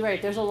absolutely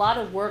right. There's a lot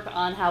of work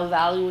on how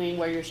valuing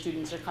where your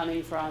students are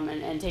coming from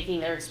and taking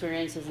their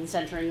experiences and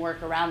centering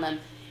work around them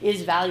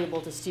is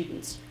valuable to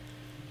students.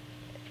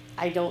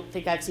 I don't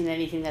think I've seen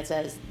anything that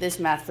says this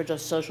math for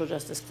just social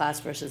justice class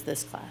versus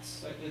this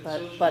class. like the But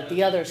social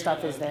the other justice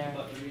stuff is paradigm there.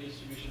 about the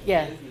redistribution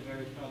Yeah. is the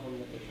very problem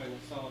that they're trying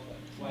to solve.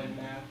 That's why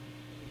math,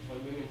 why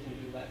women can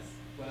do less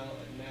well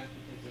at math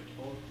because they're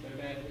told they're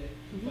bad at it.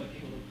 Mhm. Why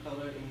people of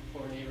color in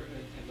poor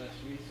neighborhoods have less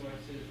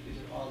resources. These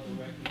are all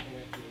directly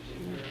connected to the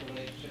empirical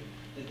relationship.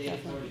 The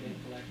data's already been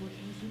collected.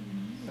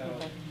 So,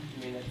 I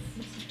mean, it's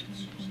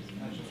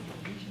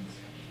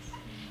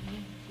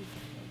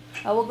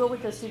I will go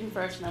with the student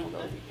first, and then we'll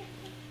go with you.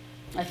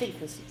 I think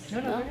this is.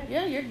 No?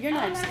 Yeah, you're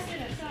next.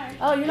 Sorry.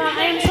 Oh, you're not.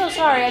 I am so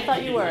sorry. I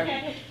thought you were.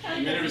 In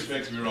many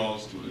respects, we're all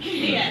students.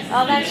 Yes.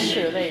 Oh, that's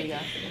true. There you go.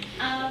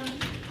 That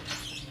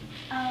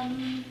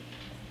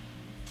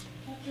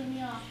threw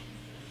me off.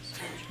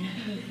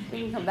 We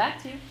can come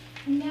back to you.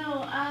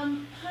 No,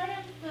 part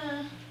of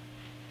the,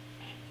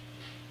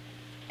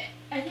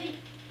 I think,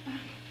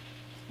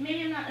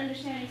 maybe I'm not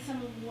understanding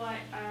some of what,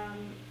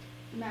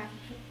 math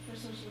for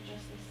social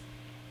justice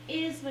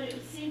is, but it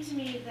would seem to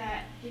me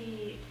that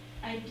the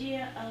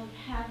idea of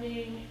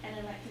having an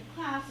elective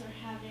class or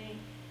having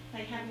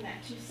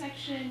that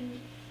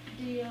two-section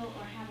deal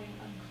or having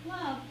a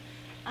club,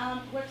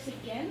 works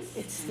against.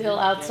 It's still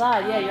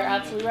outside. Yeah, you're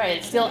absolutely right.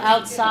 It's still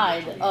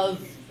outside of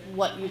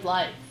what you'd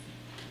like.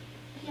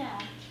 Yeah.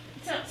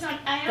 So But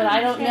I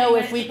don't know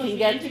if we can can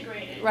get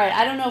integrated. right.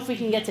 I don't know if we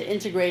can get to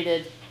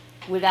integrated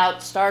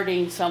without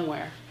starting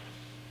somewhere.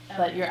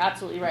 But you're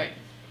absolutely right.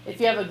 If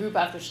you have a group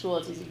after school,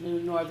 it's easy to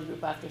ignore the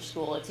group after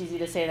school. It's easy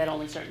to say that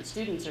only certain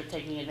students are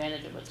taking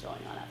advantage of what's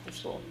going on after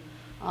school.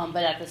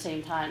 But at the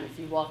same time, if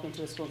you walk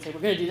into a school and say, we're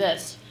going to do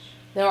this,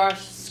 there are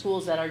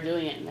schools that are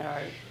doing it, and there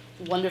are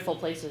wonderful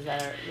places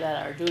that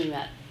are doing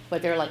that,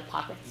 but they're like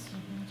pockets.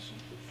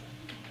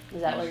 Is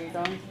that where you're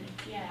going?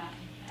 Yeah,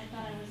 I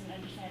thought I wasn't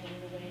understanding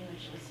the way in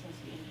which it was supposed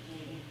to be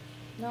integrated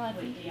No, I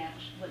think.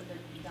 with the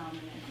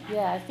dominant.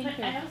 Yeah, I think.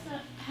 But I also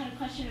had a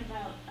question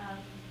about,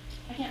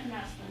 I can't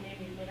pronounce the name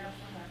you made up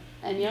for her.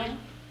 Enya?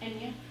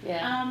 Enya?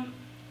 Yeah.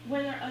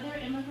 Were there other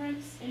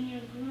immigrants in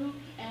your group?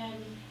 And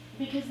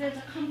because there's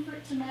a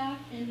comfort to math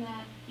in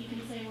that you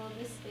can say, well,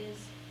 this is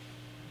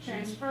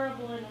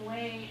transferable in a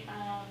way,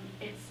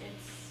 it's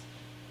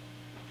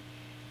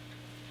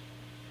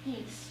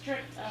being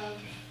stripped of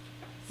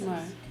some,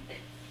 Right.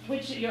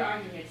 which you're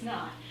arguing it's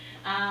not.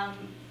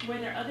 Were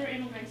there other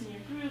immigrants in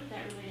your group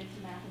that related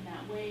to math in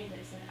that way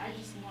that said, I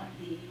just want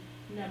the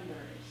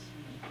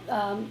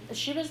numbers?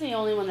 She was the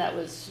only one that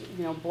was,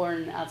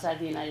 born outside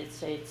the United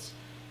States.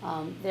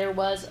 There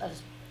was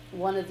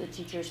one of the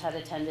teachers had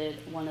attended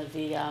one of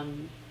the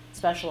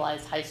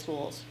specialized high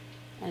schools,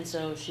 and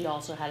so she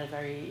also had a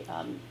very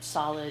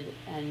solid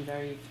and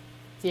very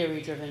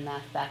theory-driven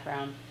math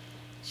background.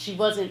 She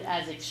wasn't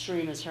as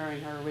extreme as her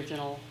in her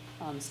original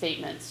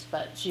statements,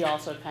 but she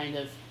also kind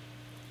of,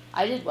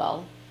 I did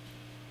well.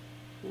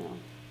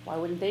 Why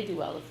wouldn't they do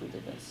well if we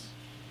did this?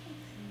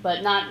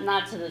 But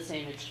not to the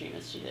same extreme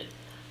as she did.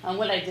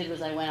 What I did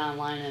was I went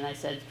online and I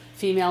said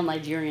female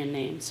Nigerian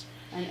names,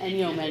 and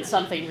meant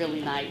something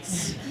really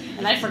nice.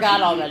 And I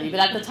forgot already,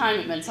 but at the time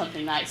it meant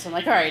something nice. So I'm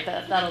like, all right,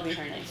 that'll be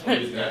her name. Or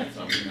is that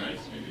something nice?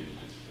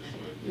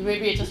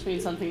 Maybe it just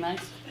means something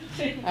nice.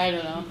 I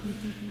don't know.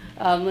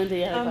 Linda,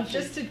 you had a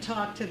question? Just to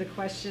talk to the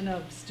question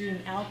of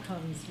student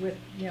outcomes with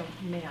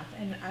math,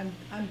 and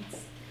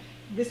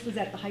this was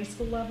at the high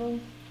school level.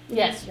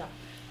 Yes. Yeah.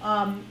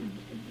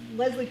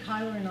 Leslie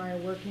Kyler and I are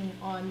working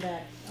on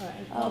that,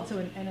 also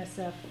an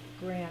NSF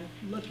grant,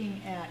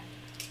 looking at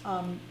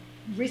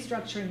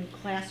restructuring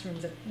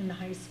classrooms in the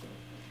high school.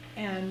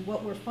 And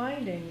what we're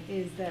finding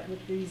is that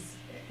with these,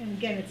 and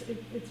again,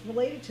 it's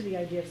related to the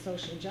idea of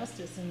social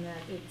justice in that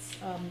it's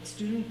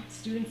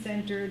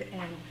student-centered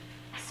and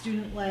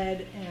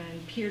student-led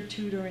and peer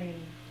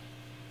tutoring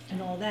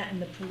and all that.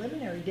 And the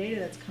preliminary data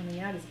that's coming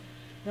out is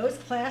those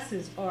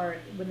classes are,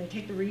 when they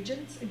take the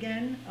Regents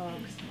again,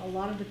 a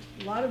lot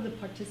of the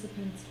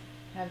participants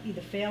have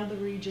either failed the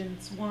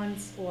Regents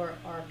once or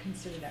are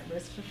considered at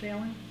risk for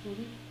failing.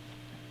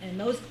 And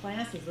those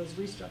classes, those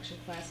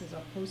restructured classes,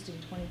 are posting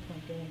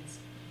 20-point gains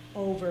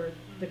over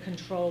the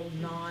controlled,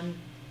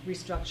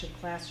 non-restructured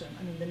classroom.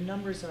 I mean, the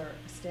numbers are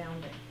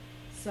astounding.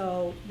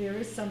 So there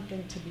is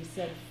something to be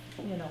said,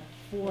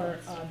 for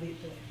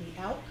the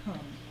outcome.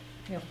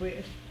 If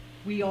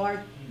we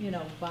are,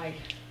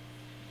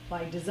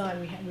 by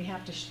design, we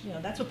have to,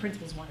 that's what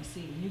principals want to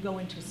see. When you go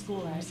into a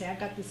school and you say, I've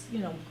got this,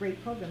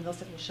 great program, they'll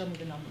say, well, show me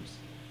the numbers.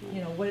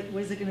 You know, what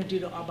is it gonna do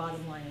to our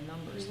bottom line in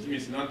numbers?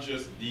 It's not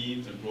just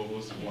deans and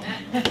provosts who want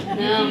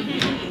No,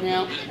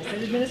 no. I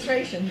said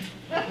administration.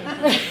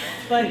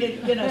 But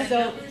it, you know,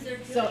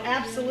 so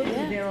absolutely,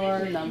 Yeah. there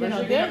are, you Numbers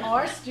know, are there good.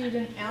 are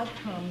student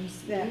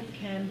outcomes that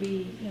can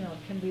be, you know,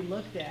 can be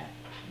looked at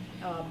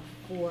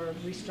for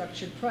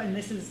restructured and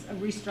this is a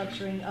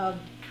restructuring of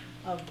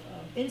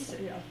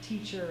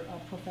teacher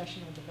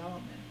professional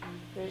development.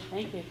 Great,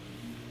 thank you.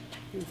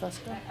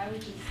 Francesca? I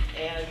would just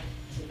add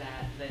to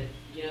that,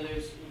 you know,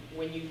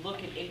 when you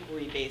look at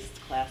inquiry-based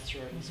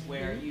classrooms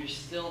where you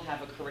still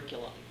have a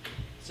curriculum,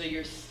 so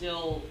you're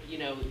still, you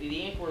know,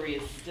 the inquiry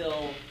is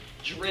still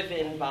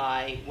driven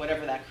by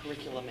whatever that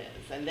curriculum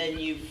is. And then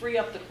you free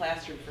up the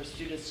classroom for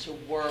students to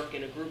work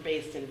in a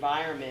group-based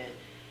environment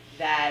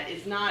that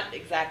is not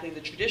exactly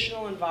the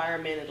traditional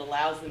environment. It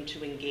allows them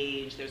to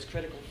engage. There's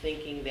critical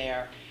thinking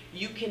there.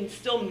 You can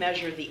still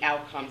measure the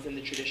outcomes in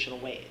the traditional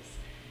ways.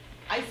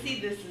 I see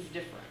this as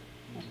different.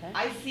 Okay.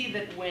 I see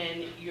that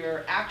when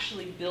you're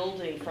actually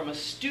building from a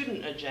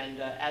student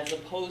agenda as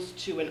opposed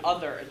to an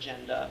other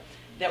agenda,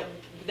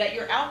 that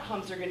your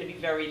outcomes are going to be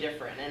very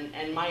different.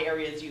 And my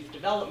area is youth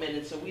development,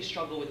 and so we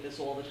struggle with this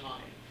all the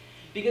time.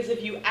 Because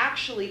if you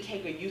actually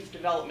take a youth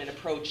development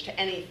approach to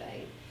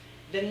anything,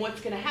 then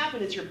what's going to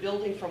happen is you're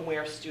building from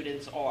where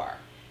students are.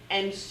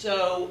 And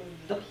so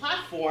the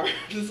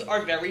platforms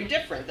are very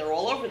different. They're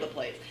all over the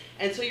place.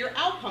 And so your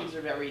outcomes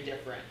are very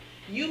different.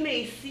 You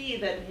may see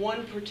that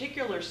one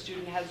particular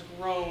student has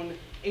grown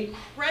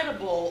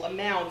incredible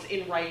amounts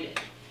in writing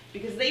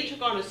because they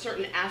took on a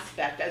certain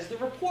aspect as the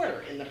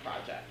reporter in the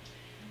project.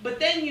 But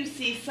then you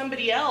see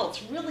somebody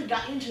else really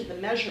got into the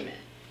measurement,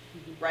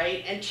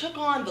 right, and took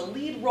on the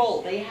lead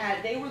role.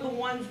 They were the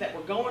ones that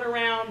were going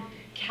around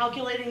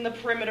calculating the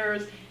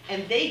perimeters,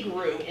 and they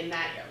grew in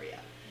that area.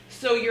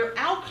 So your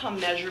outcome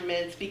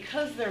measurements,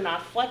 because they're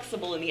not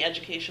flexible in the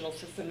educational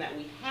system that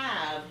we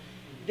have,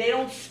 they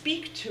don't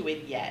speak to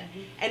it yet.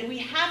 And we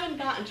haven't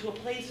gotten to a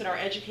place in our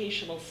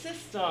educational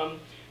system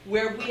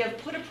where we have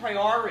put a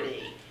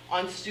priority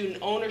on student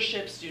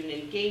ownership, student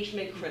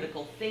engagement,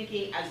 critical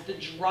thinking as the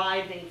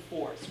driving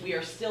force. We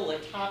are still a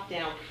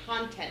top-down,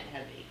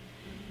 content-heavy.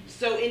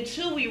 So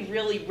until we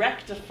really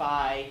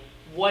rectify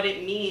what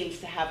it means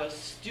to have a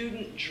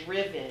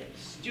student-driven,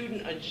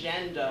 student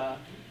agenda,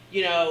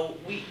 you know,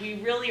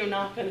 we really are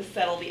not going to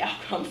settle the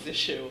outcomes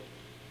issue.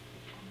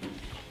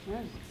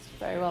 Right.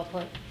 Very well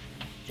put.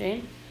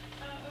 Jane?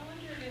 I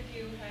wondered if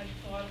you had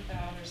thought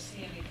about or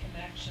see any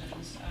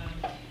connections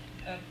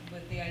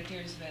with the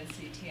ideas of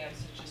NCTM,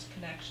 such as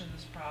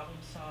connections, problem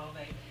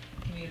solving,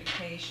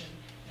 communication,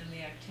 and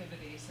the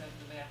activities of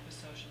the Math for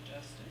Social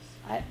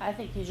Justice. I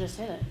think you just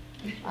hit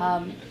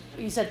it.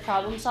 You said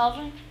problem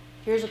solving.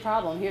 Here's a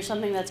problem. Here's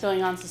something that's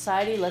going on in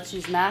society. Let's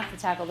use math to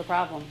tackle the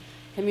problem.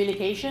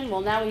 Communication,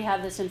 well, now we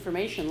have this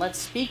information. Let's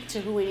speak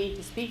to who we need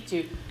to speak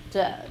to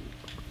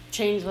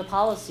change the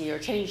policy or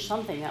change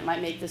something that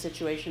might make the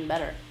situation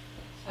better.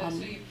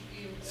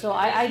 So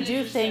I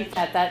do think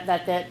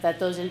that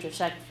those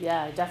intersect.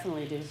 Yeah, I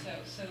definitely do.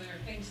 So there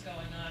are things going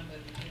on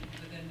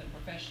within the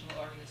professional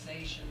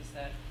organizations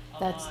that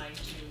align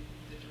to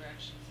the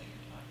directions that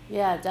you're talking about.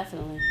 Yeah,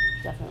 definitely,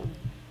 definitely.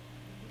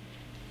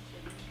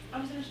 I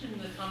was interested in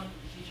the comment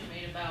that the teacher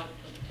made about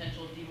the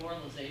potential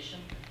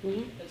demoralization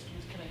that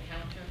students can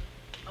encounter.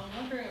 I'm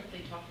wondering if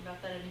they talk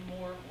about that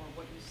anymore, or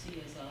what you see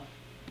as a,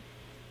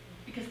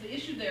 because the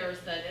issue there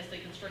is that as they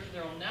constructed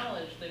their own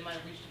knowledge, they might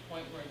have reached a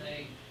point where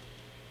they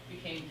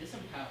became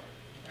disempowered,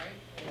 right?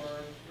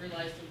 Or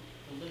realized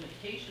the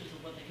limitations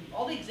of what they can,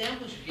 all the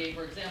examples you gave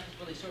were examples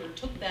where they sort of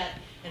took that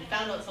and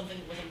found out something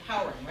that was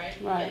empowering, right?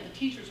 Right. Yet the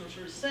teachers were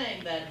sort of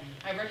saying that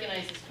I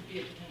recognize this could be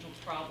a potential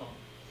problem.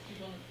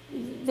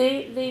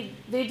 They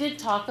did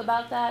talk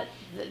about that.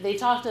 They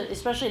talked,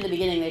 especially in the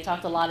beginning, they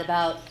talked a lot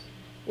about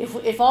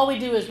if all we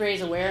do is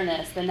raise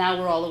awareness, then now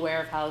we're all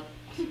aware of how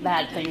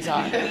bad things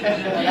are.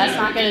 That's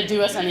not going to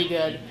do us any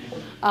good.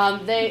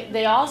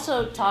 They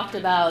also talked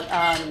about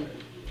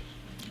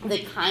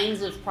the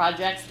kinds of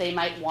projects they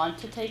might want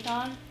to take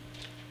on,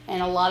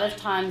 and a lot of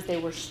times they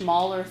were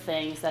smaller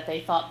things that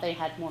they thought they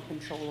had more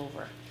control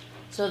over.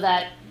 So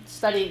that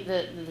study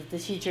the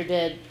teacher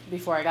did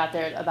before I got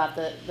there about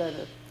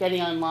the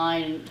getting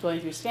online and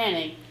going through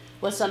scanning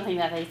was something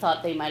that they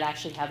thought they might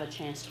actually have a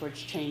chance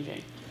towards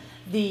changing.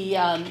 The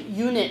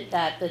unit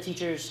that the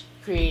teachers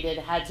created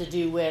had to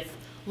do with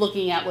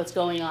looking at what's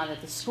going on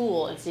at the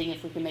school and seeing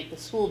if we can make the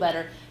school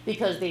better,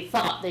 because they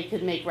thought they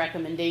could make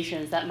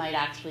recommendations that might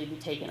actually be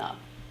taken up.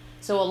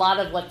 So a lot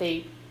of what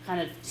they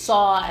kind of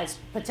saw as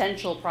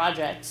potential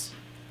projects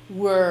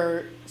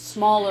were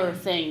smaller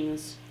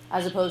things,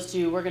 as opposed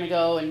to we're going to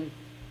go and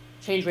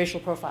change racial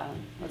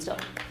profiling. Let's go.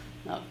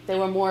 No, they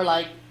were more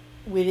like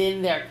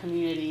within their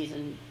communities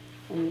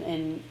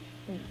and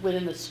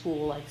within the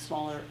school, like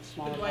smaller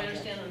But do I projects.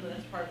 understand that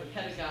that's part of the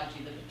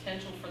pedagogy, the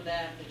potential for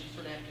that you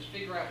sort of have to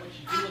figure out what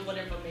you do with what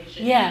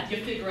information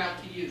you figure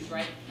out to use,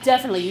 right?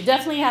 Definitely. You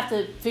definitely have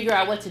to figure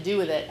out what to do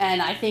with it.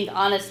 And I think,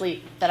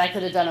 honestly, that I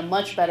could have done a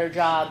much better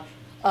job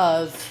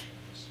of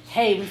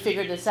hey, we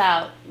figured this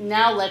out.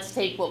 Now let's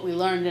take what we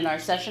learned in our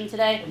session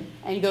today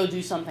and go do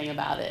something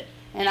about it.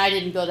 And I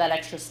didn't go that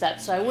extra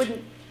step. So I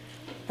wouldn't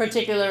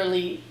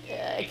particularly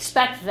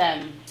expect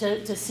them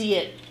to see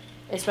it,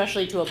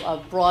 especially to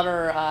a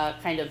broader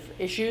kind of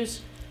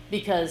issues,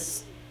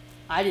 because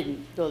I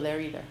didn't go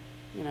there either.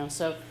 You know,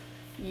 so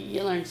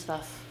you learn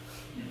stuff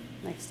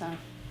next time.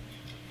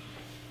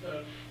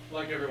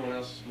 Like everyone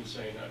else has been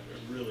saying,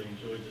 I really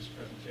enjoyed this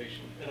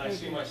presentation. And I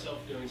see myself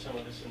doing some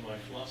of this in my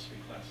philosophy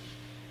classes.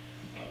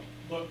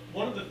 But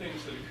one of the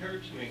things that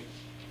occurred to me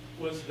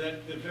was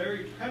that the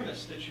very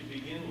premise that you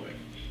begin with,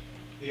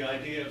 the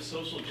idea of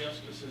social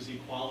justice as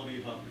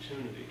equality of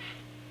opportunity,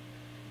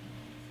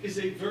 is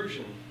a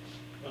version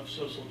of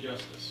social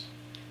justice.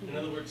 In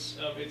other words,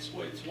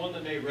 it's one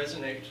that may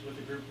resonate with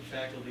a group of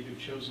faculty who've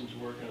chosen to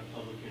work in a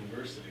public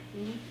university.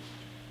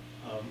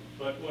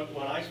 But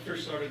when I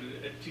first started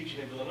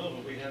teaching at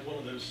Villanova, we had one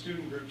of those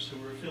student groups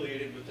who were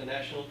affiliated with the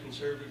National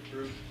Conservative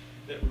Group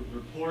that would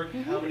report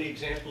how many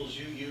examples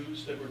you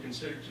used that were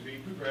considered to be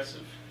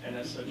progressive and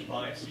as such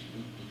biased.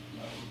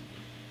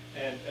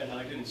 And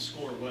I didn't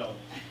score well.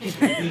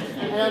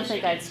 I don't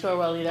think I'd score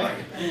well either.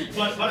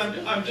 But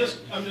I'm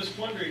just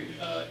wondering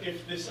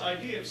if this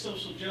idea of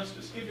social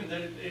justice, given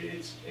that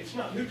it's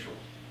not neutral,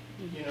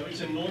 you know,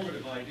 it's a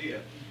normative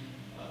idea.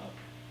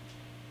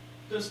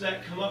 Does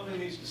that come up in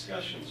these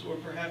discussions, or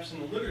perhaps in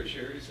the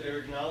literature? Is there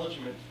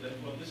acknowledgement that,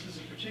 well, this is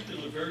a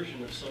particular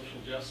version of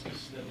social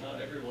justice that not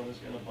everyone is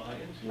going to buy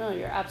into? No,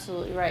 you're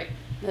absolutely right.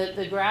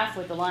 The graph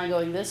with the line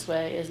going this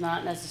way is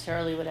not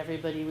necessarily what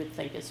everybody would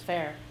think is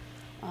fair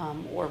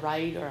or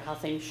right or how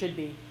things should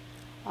be.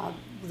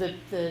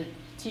 The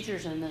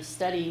teachers in this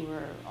study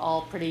were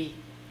all pretty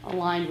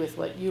aligned with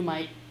what you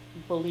might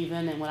believe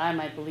in and what I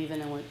might believe in,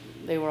 and what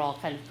they were all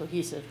kind of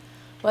cohesive.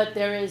 But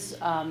there is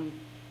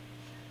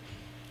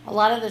a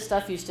lot of this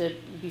stuff used to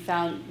be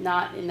found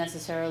not in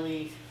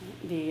necessarily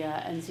the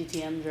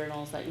NCTM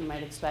journals that you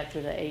might expect,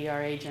 or the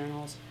AERA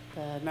journals,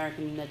 the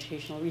American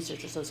Educational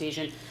Research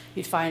Association.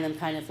 You'd find them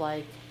kind of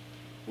like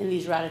in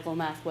these radical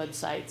math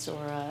websites,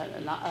 or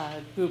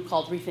a group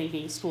called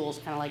Rethinking Schools,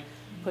 kind of like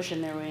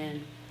pushing their way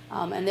in.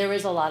 And there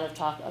is a lot of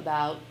talk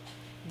about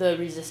the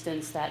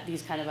resistance that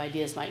these kind of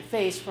ideas might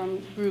face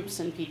from groups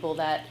and people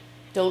that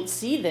don't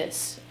see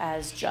this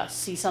as just,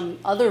 see some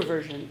other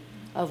version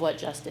of what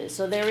just is.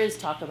 So there is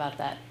talk about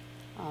that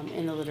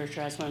in the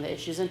literature as one of the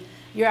issues. And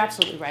you're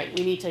absolutely right.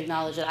 We need to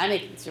acknowledge it.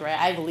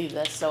 I believe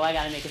this, so I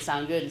got to make it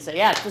sound good and say,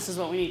 yeah, this is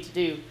what we need to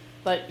do.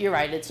 But you're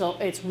right.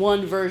 It's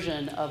one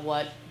version of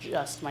what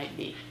just might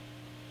be.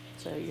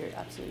 So you're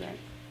absolutely right.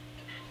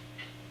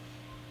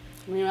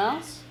 Anyone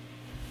else?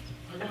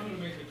 I wanted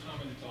to make a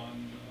comment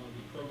on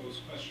the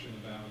Provost's question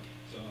about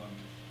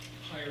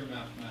higher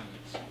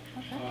mathematics.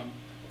 Okay.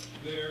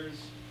 There's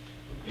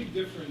a big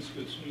difference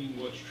between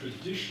what's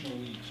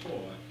traditionally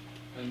taught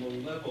and the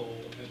level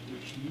at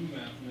which new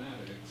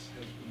mathematics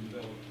has been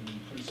developed and in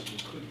principle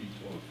could be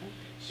taught. Okay.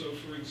 So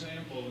for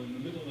example, in the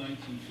middle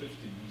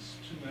 1950s,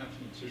 two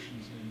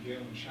mathematicians named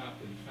Gale and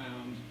Chaplin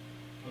found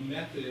a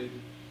method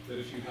that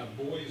if you have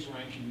boys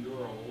ranking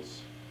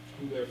girls,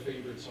 who their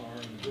favorites are,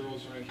 and the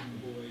girls ranking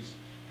the boys,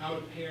 how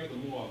to pair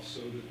them off so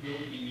that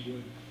nobody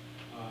would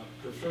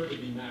prefer to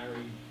be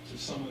married to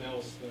someone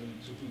else than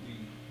to who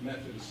the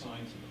method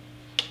assigned to them.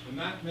 And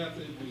that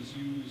method was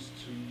used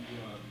to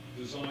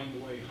design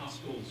the way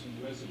hospitals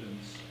and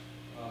residents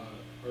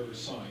are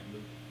assigned.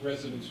 The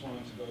residents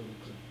wanted to go to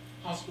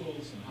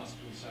hospitals, and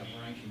hospitals have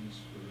rankings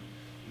for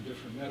the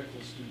different medical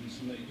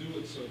students, and they do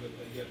it so that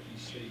they get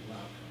these stable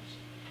outcomes.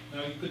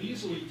 Now, you could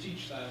easily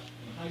teach that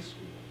in high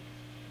school,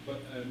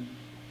 but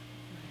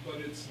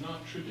it's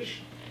not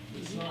traditional.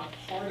 It's not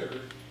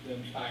harder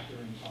than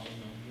factoring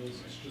polynomials.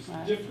 It's just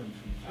different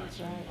from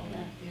factoring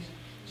polynomials.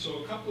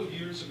 So a couple of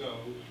years ago,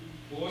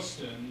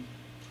 Boston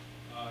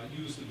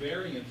used a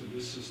variant of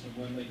this system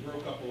when they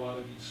broke up a lot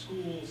of these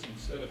schools.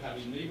 Instead of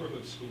having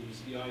neighborhood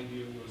schools, the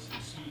idea was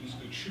that students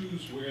could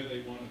choose where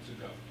they wanted to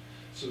go.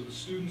 So the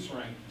students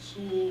ranked the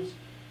schools,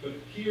 but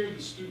here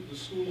the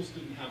schools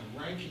didn't have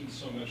rankings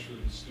so much for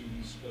the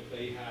students, but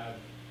they had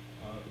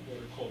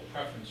what are called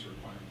preference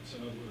requirements.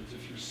 In other words,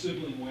 if your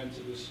sibling went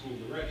to this school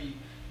already,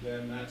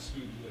 then that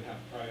student would have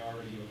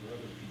priority over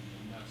other people,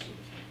 and that sort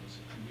of thing was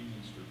a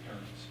convenience for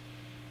parents.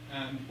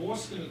 And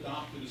Boston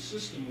adopted a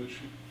system which,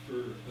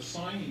 for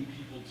assigning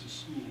people to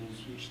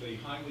schools, which they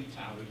highly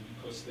touted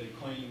because they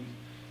claimed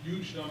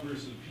huge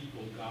numbers of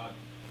people got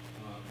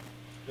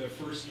their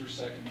first or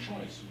second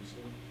choice.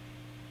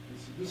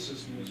 This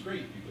system was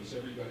great because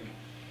everybody,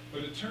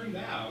 but it turned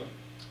out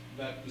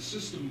that the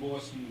system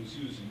Boston was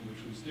using, which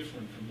was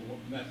different from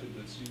the method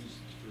that's used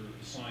for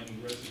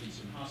assigning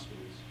residents in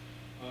hospitals,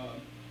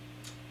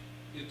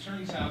 it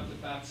turns out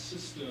that that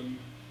system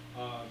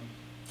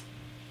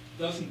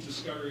doesn't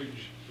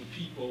discourage the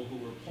people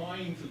who are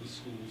applying to the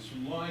schools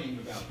from lying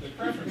about their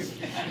preferences.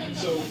 And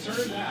so it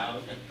turned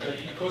out that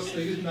because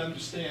they didn't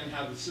understand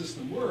how the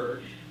system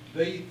worked,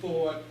 they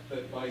thought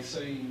that by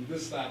saying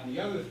this, that, and the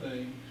other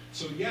thing,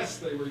 so yes,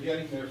 they were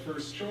getting their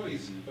first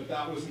choice, but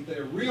that wasn't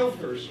their real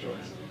first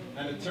choice.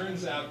 And it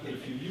turns out that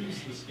if you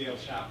use the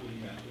Scale-Shapley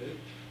method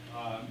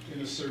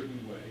in a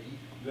certain way,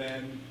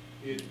 then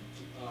it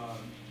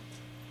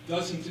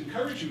doesn't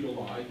encourage you to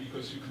lie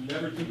because you can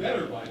never do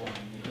better by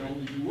lying. You can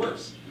only do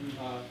worse.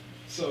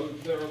 So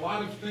there are a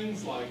lot of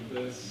things like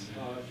this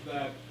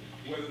that,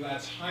 whether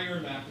that's higher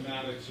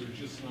mathematics or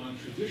just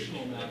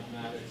non-traditional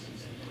mathematics,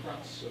 is the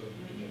crux of a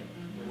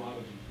lot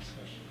of the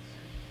discussions.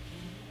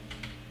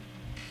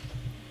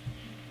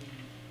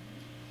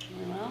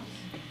 Well,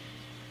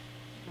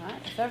 all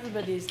right, if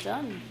everybody's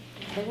done,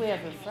 I think we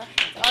have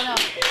refreshments. Oh, no,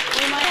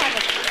 we might have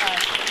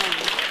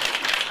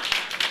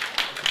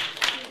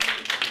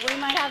we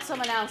might have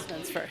some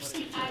announcements first.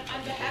 On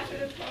behalf of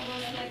the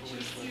Provost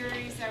Lecture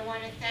Series, I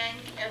want to thank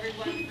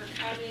everyone for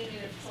coming,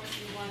 and of course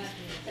we want to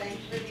thank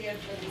Lidia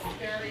for this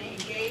very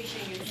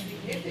engaging and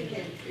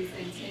significant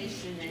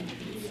presentation, and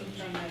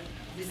from a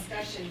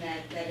discussion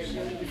that it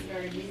really was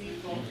very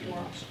meaningful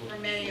for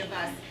many of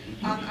us.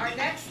 Our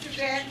next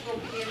event will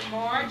be in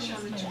March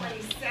on the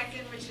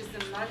 22nd, which is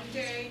a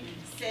Monday,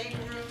 same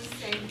room,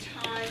 same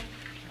time.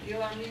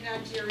 Yolanda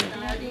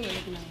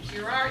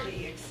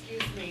Girardi,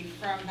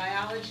 from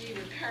Biology,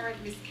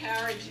 Recurrent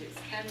Miscarriages,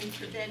 Can We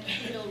Prevent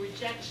Fetal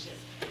Rejection?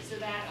 So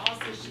that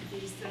also should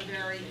be some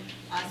very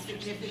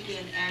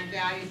significant and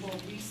valuable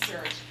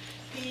research.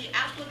 The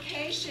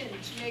application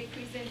to make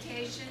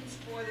presentations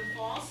for the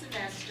fall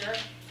semester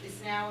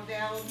is now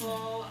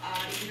available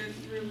either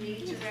through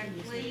me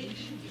directly,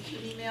 you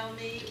can email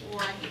me, or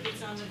I think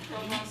it's on the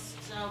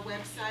Provost's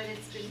website,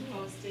 it's been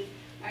posted.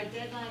 Our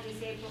deadline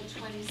is April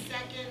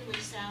 22nd,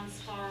 which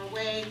sounds far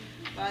away,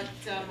 but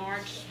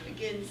March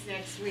begins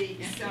next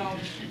week. So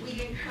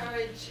we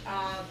encourage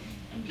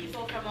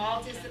people from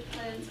all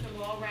disciplines,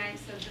 from all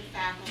ranks of the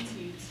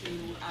faculty to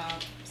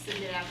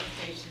submit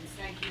applications.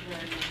 Thank you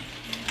very much.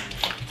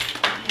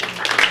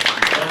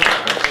 I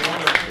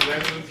want to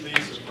pleasantly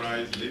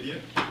surprise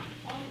Lydia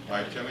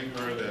by telling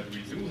her that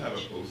we do have a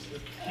poster.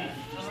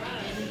 All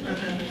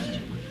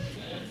right.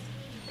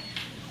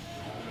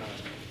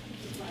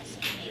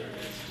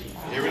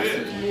 Here it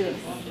is.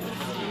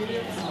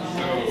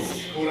 So,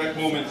 Kodak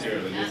moment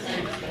here.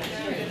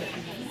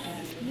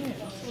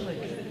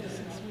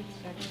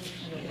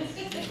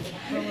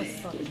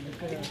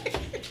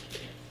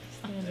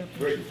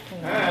 Great.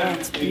 And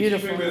in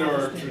keeping with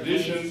our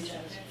tradition,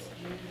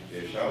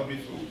 there shall be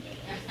food.